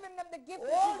have given them the gift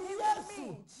that you given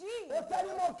me. Jesus.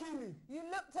 You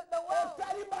looked at the world.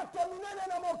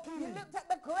 You looked at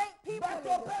the great people in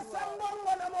this world.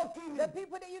 The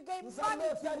people that you gave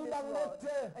money to in this world.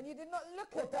 And you did not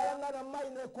look at them.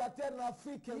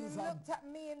 You looked at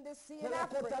me in the sea in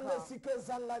Africa.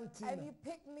 And you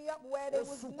picked me up where there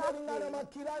was nothing.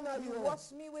 You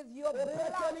washed me with your blood.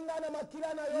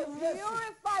 You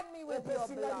purified me with your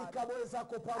blood.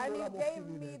 And you gave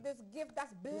me this gift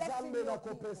that's blessing your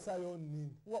people,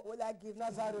 what will I give to you?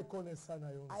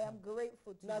 I am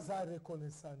grateful to you.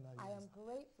 I am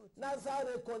grateful to you.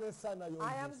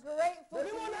 I am grateful to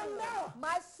you.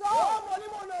 My soul,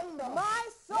 my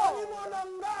soul,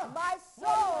 my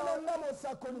soul,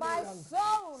 my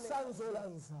soul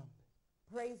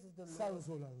praises the Lord.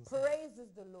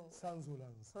 Praises the Lord.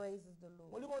 Praises the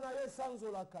Lord.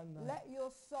 Let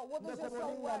your soul, what does your soul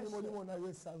worship?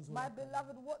 My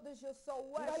beloved, what does your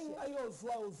soul worship?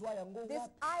 This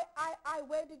I,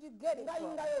 where did you get it from?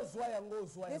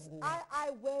 This I,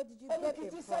 where did you get it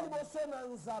from?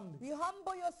 You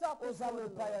humble yourself before the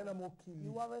Lord.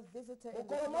 You are a visitor in this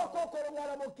world.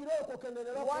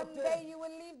 One day you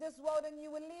will leave this world and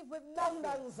you will leave with nothing.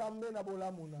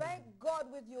 Thank God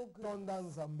with your good.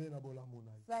 Thank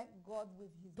God with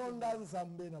his goodness.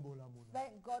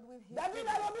 Thank God with his goodness.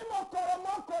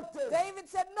 David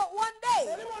said, not one day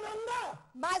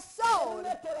my soul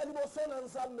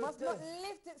must not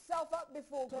lift itself up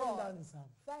before God.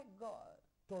 Thank God.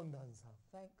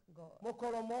 Thank God.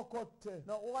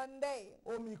 Not one day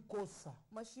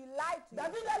must you lie to you.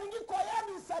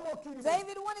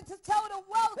 David wanted to tell the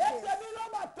world this,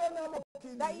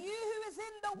 that you who is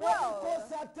in the world,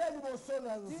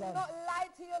 do not lie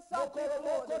to yourself before the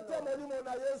Lord.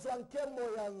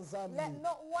 Let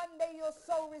not one day your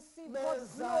soul receive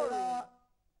God's glory,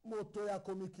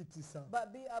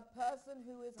 but be a person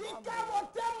who is humble.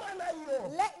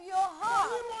 Let your heart,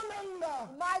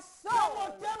 my soul,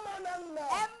 and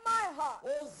my heart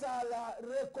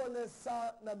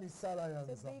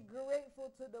to be grateful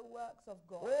to the works of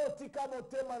God.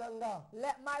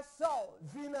 Let my soul,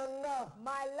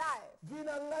 my life,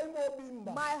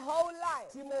 my whole life,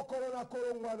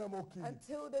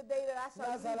 until the day that I shall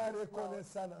leave this world,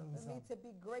 for me to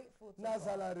be grateful to God. For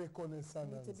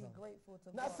me to be grateful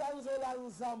to God.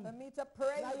 For me to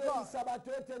praise God.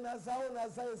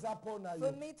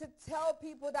 For me to tell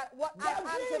people that what I am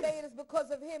today is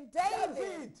because of him.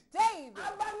 David.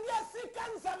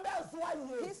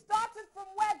 He started from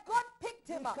where God picked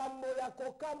him up.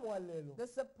 The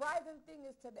surprising thing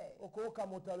is today,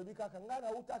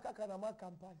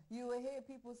 you will hear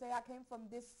people say, I came from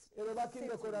this city.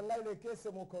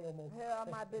 Here are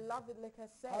my beloved, like I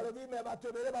said.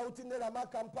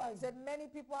 He said, many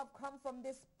people have come from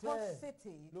this posh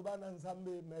city.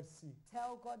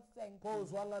 Tell God thank you,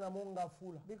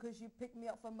 because you picked me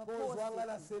up from a poor city.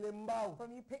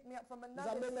 From you picked me up from another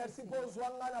city. Thank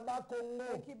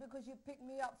you because you picked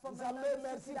me up from another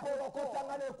city that was poor.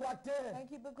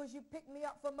 Thank you because you picked me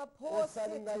up from a poor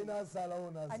city,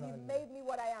 and you made me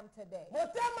what I am today.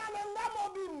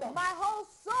 My whole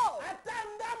soul,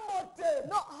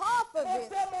 not half of it,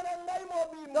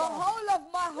 the whole of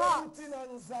my heart,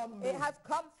 it has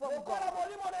come from God.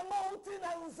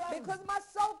 Because my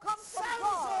soul comes from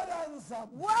God.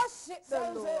 Worship the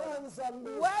Lord.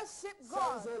 Worship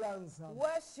God.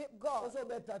 Worship God.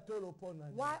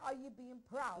 Why are you being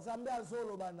proud?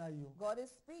 God is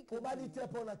speaking to you.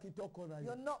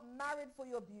 You're not married for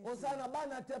your beauty.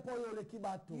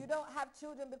 You don't have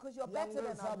children because you're better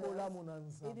than others.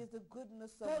 It is the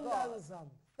goodness of God.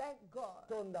 Thank God.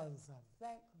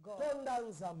 Thank God.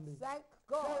 Thank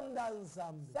God.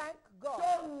 Thank God.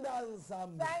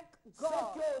 Thank God.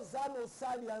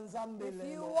 If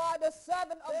you are the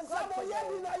servant of God today,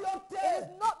 it is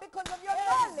not because of your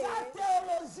knowledge.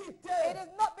 It is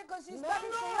not because you study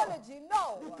theology.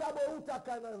 No.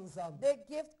 The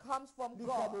gift comes from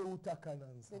God.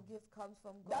 The gift comes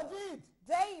from God.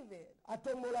 David,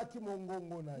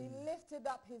 he lifted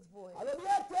up his voice.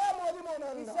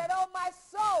 He said, oh my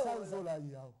soul,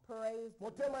 praise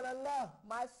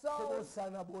my soul,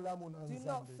 do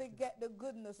not forget the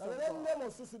goodness of God.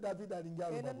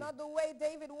 In another way,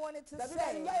 David wanted to say,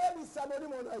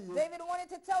 David wanted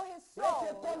to tell his soul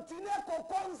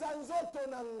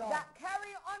that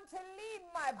carry on to lead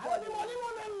my body. He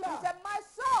said, my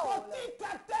soul, do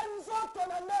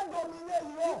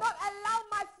not allow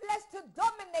my flesh to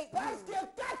dominate you.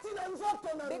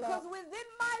 Because within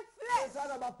my flesh,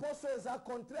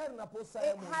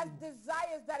 it has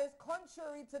desires that is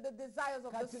contrary to the desires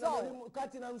of the soul.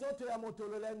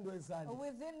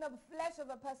 Within the flesh of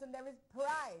a person there is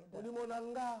pride.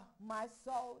 My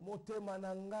soul,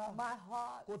 my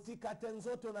heart, do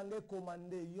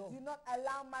not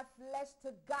allow my flesh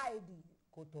to guide you.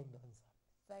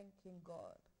 Thanking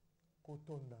God.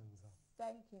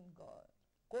 Thanking God.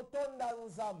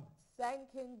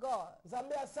 Thanking God.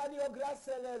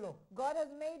 God has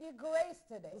made you grace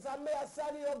today. God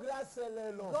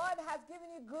has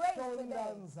given you grace today.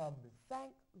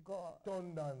 Thank God.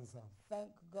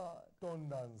 Thank God.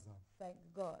 Thank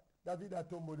God.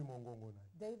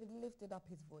 David lifted up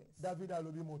his voice. David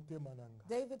alobi motema nanga.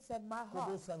 David said, my heart,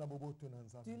 Kobosa na boboto na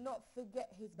nzambe. do not forget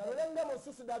his Na benefits. lolenge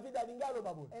mosusu David alinga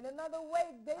aloba boye. In another way,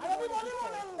 David Alobi wanted to molimo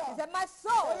say, nanga. he said, my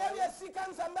soul, Oyebi esika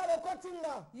nzambe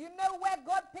alokotinga. you know where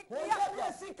God picked me up Oyebi from.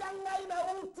 esika ngai na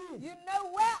uti. You know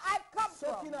where I've come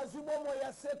Soki from. na zubomo ya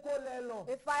seko lelo.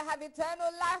 If I have eternal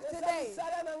life Eza today,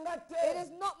 misala na nga te. it is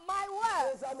not my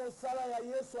work. Eza mosala ya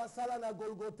Yesu asala na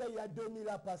Golgotha ya 2000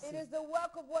 a passé. It is the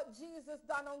work of what Jesus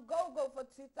done on Golgotha for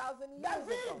 2,000 years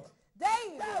David. ago.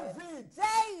 David.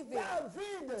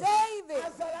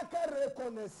 Azalaka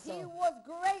reconnaissant. He was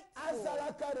grateful.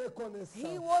 Azalaka reconnaissant.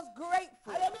 He was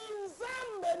grateful. Alobi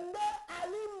nzambe nde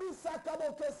alimbisaka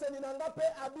bokeseni nanga pe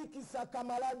abikisaka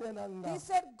malade nanga. He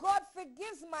said, God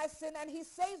forgives my sin and he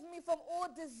saves me from all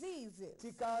diseases.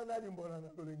 Tika na limbola na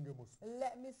lolenge mosu.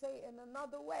 Let me say it in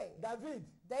another way. David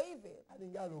David,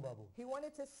 alinga alobabo. he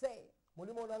wanted to say,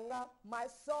 Molimo nanga my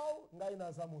soul, ngai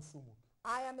naza mosumu.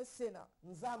 I am a sinner.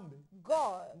 Nzambe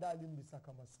God, nda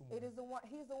alimbisaka masumu. it is the one,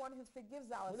 he's the one who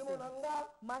forgives our Molimo sins. nanga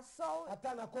My soul, ata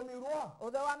nakomi roi.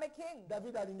 although I'm a king,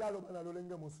 David alinga aloba na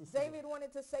lolenge mosusu. David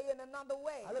wanted to say in another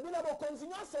way. Alobi na bokonzi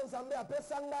nyonso nzambe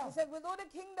apesanga. He said, with all the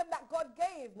kingdom that God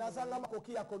gave me, Nazanga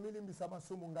makoki ya komilimbisa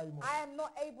masumu ngai mo. I am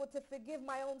not able to forgive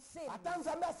my own sins. Ata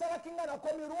nzambe asalaki nga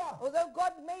nakomi roi. Although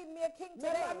God made me a king Me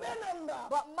today, mabe nanga.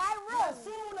 but my wrongs,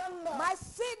 Masumu nanga. my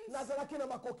sins, Nazalaki na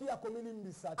makoki ya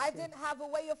komilimbisa I te. didn't have a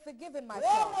way of forgiving Oh,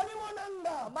 myself. molimo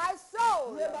nanga. My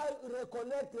soul Ye ba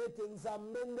reconnaître ete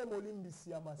nzambe nde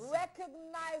molimbisi ya masumu.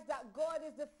 recognize that God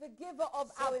is the forgiver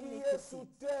of our Soki Yesu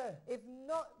iniquities. te. If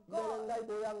not Mbele God, ngai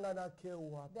boyanga na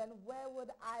kewa. then where would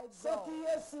I go? Soki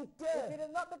Yesu If it te. is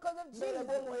not because of Mbele Jesus,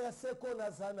 bomo ya seko na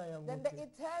zana yango then the te.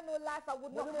 eternal life I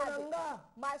would not Molimo have it. nanga.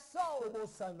 My soul,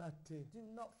 Kobosana te. do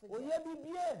not forget. Oyebi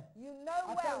bien. You know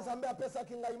Ata well nzambe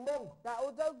apesaki ngai mbongo. that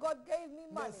although God gave me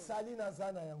Me money, sali na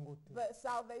zana yango te. but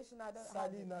salvation I don't have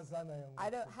Sali it. na zana yango I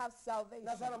te. don't have salvation.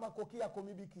 Naza na makoki ya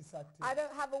komibikisa te. I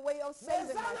don't have a way of saving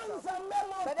Eza na myself. nzambe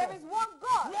But there is moko. one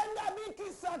God. Yenda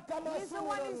bikisaka He's the masumu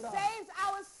one who nanga. saves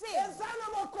our sins. Eza na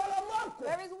mokolo moko.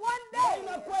 There is one Ngai day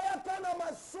nakweyaka na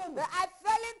masumu. that I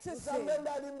fell into Nzambe sin. nde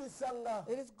alimbisanga.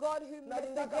 It is God who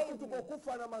Nalingaka forgave kutu me.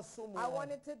 kokufa na masumu. I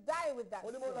wanted to die with that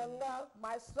Olimo sin. nanga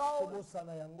My soul,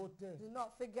 kobosana yango te. do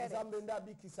not forget Nzambe it. nde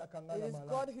abikisaka ngai It na is malamu.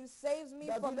 God who saves me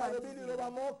from David my alobi disease. liloba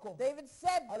moko. David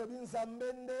said, Alobi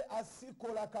nzambe nde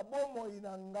asikolaka bomoi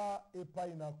na nga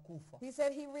epai na kufa. he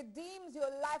said, he redeems your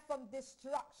life from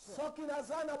destruction. Soki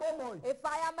naza na bomoi. If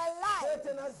I am alive,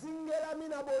 Ete nazingelami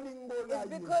na bolingo na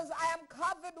it's ye. because I am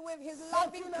covered with his Soki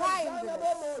loving naza na kindness.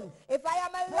 bomoi. If I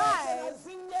am Ete alive,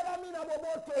 nazingelami na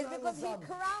boboto it's na because he nzambe.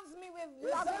 crowns me with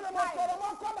Eza loving na mokolo kindness.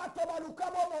 moko bato baluka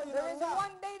bomoi There na is nga.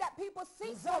 one day that people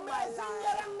seek for Nzambe my life.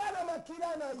 azingela nga na makila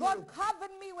na ye. God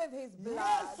covered me with his Yesu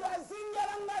blood.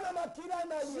 azingela nga na makila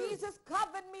na ye. Jesus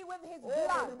covered me with his Oh,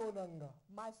 blood. molimo na nga.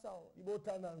 My soul,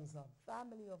 Libota na nzambe.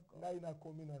 family of God. Ngai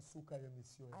nakomi na suka ya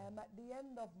misio I yango. am at the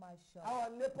end of my show. Awa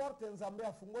ne porte nzambe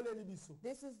afungoleli biso.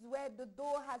 This is where the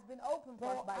door has been opened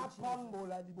for us Po by Jesus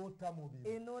apambola libota mobile.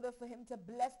 in order for him to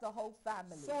bless the whole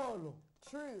family. Solo.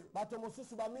 True. Bato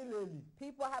mosusu bamileli.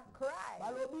 People have cried.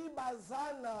 Balobi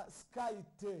bazana sky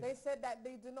They te. said that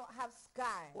they do not have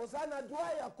sky. Ozana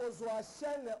droit ya kozwa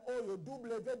chaîne oyo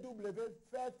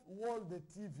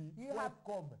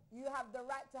www.faithworldtv.com. You have the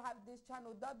right to have this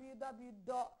channel,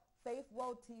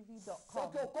 www.faithworldtv.com.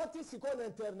 Soki okoti siko na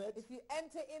internet. If you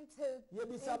enter into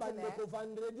Yebisa internet, bandeko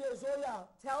vendredi ezoya.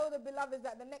 tell the beloveds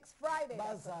that the next Friday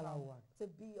that's to Bazala come, wa. to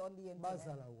be on the internet.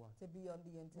 Bazala wa. To be on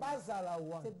the internet. Bazala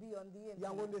wa. To be on the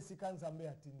Yango internet. nde sika nzambe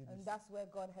atindi And biso. that's where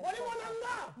God has Molimo sent na us.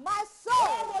 nga. My Oh,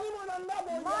 soul, molimo na nga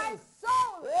my boyanga.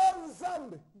 soul, Oh,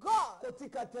 nzambe. God,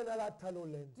 Kotika tena la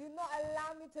talolendo. do not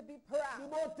allow me to be proud.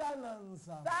 Libota na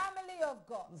nzambe. Family of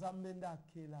God, Nzambe nde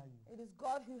akela yo. it is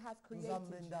God who has created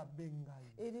Nzambe you. nde abenga yo.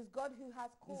 It is God who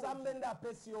has called Nzambe you. nde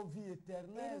apesi yo vie It is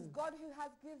éternelle. God who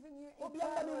has given you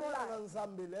Obianga eternal mimona na life.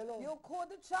 nzambe lelo. You're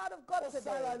called a child of God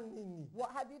Osala today. nini?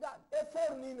 What have you done?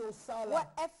 Effort nini osala?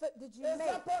 What effort did you Eza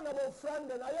make? mpo na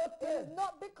bofrande na yo It te. is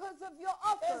not because of your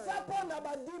Eza offering. mpo na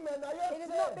badime na yo It is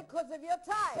not te. because of your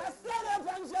tithe. Pasteur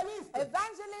évangéliste.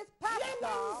 Evangelist, Yemba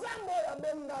pastor, nzambe oyo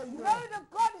abenga yo. know the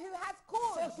God who has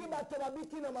called Soki you. bato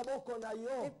babiki na maboko na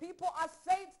yo. If people are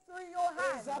saved through your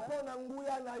hand, Eza mpo na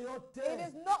nguya na yo te. it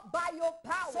is not by your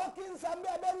power. Soki nzambe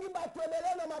abengi bato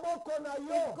ebele na maboko na If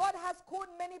yo. God has called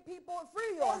many people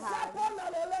through your Eza hand, mpo na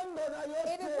lolendo na yo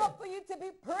it is te. not for you to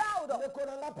be proud of. Ndeko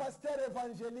na nga pasteur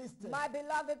évangéliste. My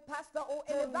beloved pastor or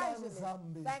Tonda evangelist,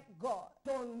 Nzambe. thank God.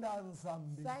 Tonda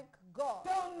nzambe. Thank God.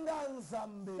 Tonda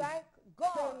nzambe. Thank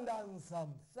God.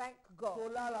 Thank God.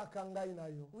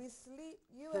 We sleep,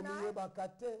 you and I,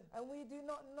 and we do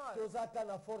not know.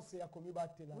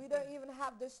 We don't even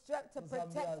have the strength to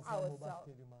protect ourselves.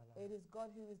 It is God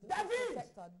who is the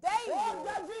protector.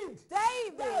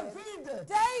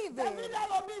 David.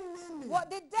 What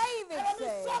did David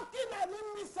say?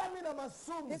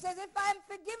 He says, if I am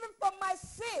forgiven from my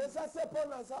sins,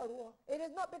 it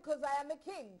is not because I am a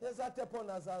king.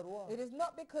 It is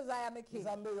not because I am a king.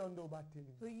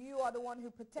 For you are the one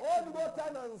who protects me.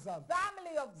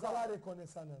 Family of God,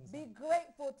 be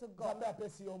grateful to God.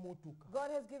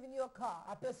 God has given you a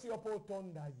car.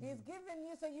 He's given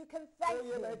you so you can thank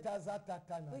him.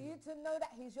 For you to know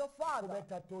that he's your father.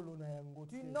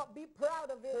 Do not be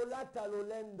proud of it.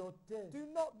 Do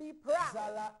not be proud.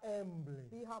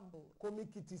 Be humble.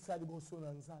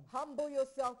 Humble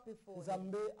yourself before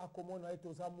him.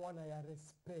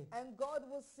 And God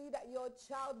will see that you're a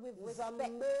child with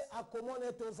respect.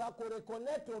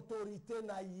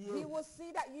 He will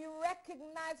see that you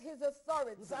recognize his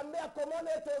authority.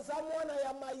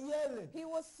 He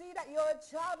will see that you're a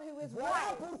child who is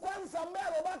wise.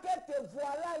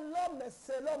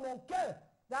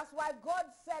 That's why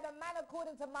God said, a man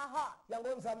according to my heart.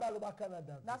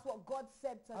 That's what God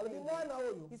said to him.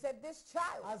 He said, this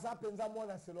child,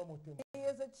 he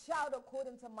is a child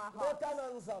according to my heart.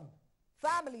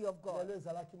 Family of God,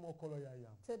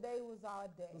 today was our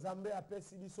day.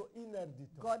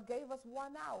 God gave us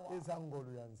 1 hour.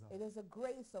 It is a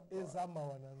grace of God.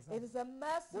 It is a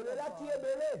mercy of God.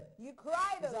 You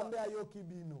cried a lot.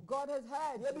 God has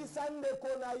heard you.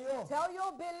 Tell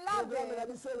your beloved.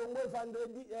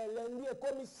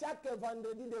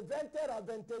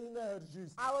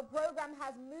 Our program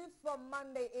has moved from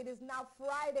Monday. It is now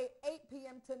Friday, 8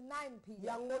 p.m. to 9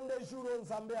 p.m.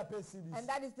 And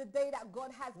that is the day that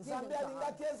God has given to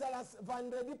us.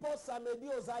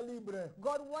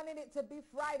 God wanted it to be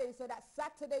Friday so that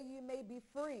Saturday you may be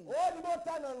free.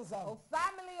 Oh,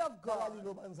 family of God,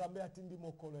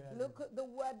 look at the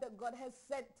word that God has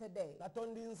said today.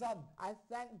 I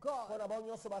thank God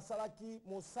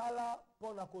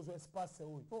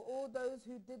for all those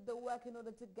who did the work in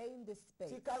order to gain this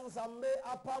space.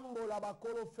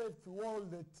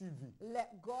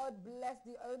 Let God bless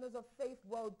the owners of Faith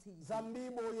World TV.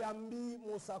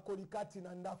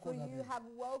 For you have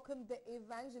welcomed the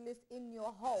evangelist in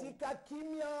your home.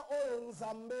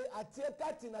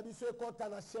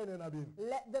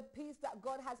 Let the peace that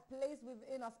God has placed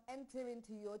within us enter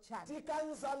into your channel.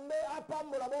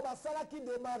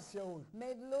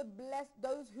 May the Lord bless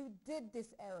those who did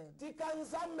this errand.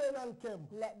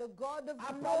 Let the God of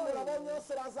glory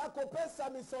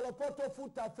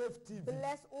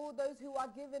bless all those who are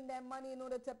giving their money in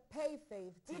order to pay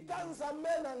Faith TV.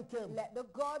 Let the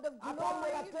God of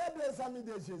glory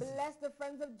bless the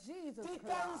friends of Jesus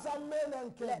Christ.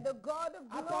 Let the God of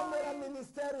glory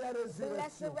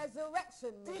bless the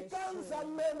resurrection ministry.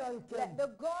 Let the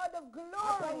God of glory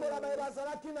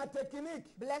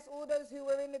bless all those who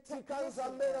were in the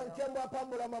technician.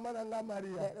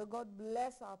 Let the God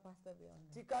bless our Pastor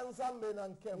Boyanga.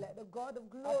 Let the God of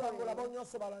glory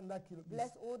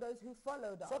bless all those who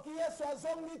followed us.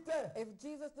 If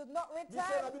Jesus did not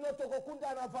return,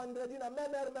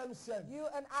 you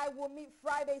and I will meet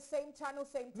Friday, same channel,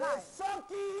 same time.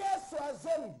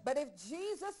 But if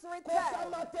Jesus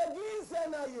returns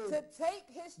to take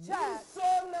his church,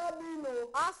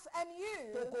 us and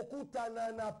you,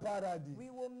 we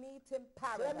will meet in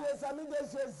paradise.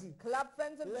 Club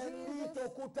friends of Jesus,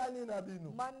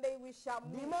 Monday we shall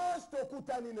meet.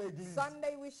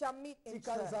 Sunday we shall meet in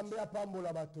church.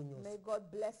 May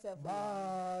God bless everyone.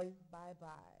 Bye.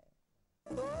 Bye-bye.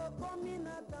 tokomi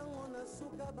na ntango na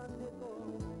suka bandeko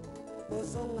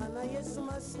kozonga na yesu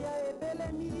masiya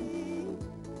ebelemi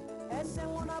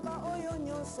esengo na baoyo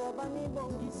nyonso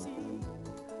bamibongisi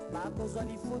bakozwa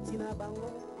lifuti na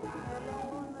bango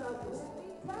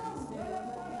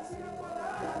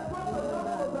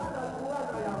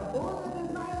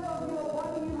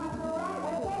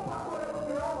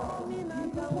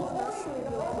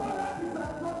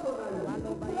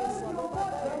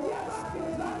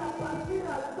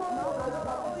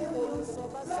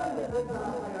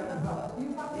Bye.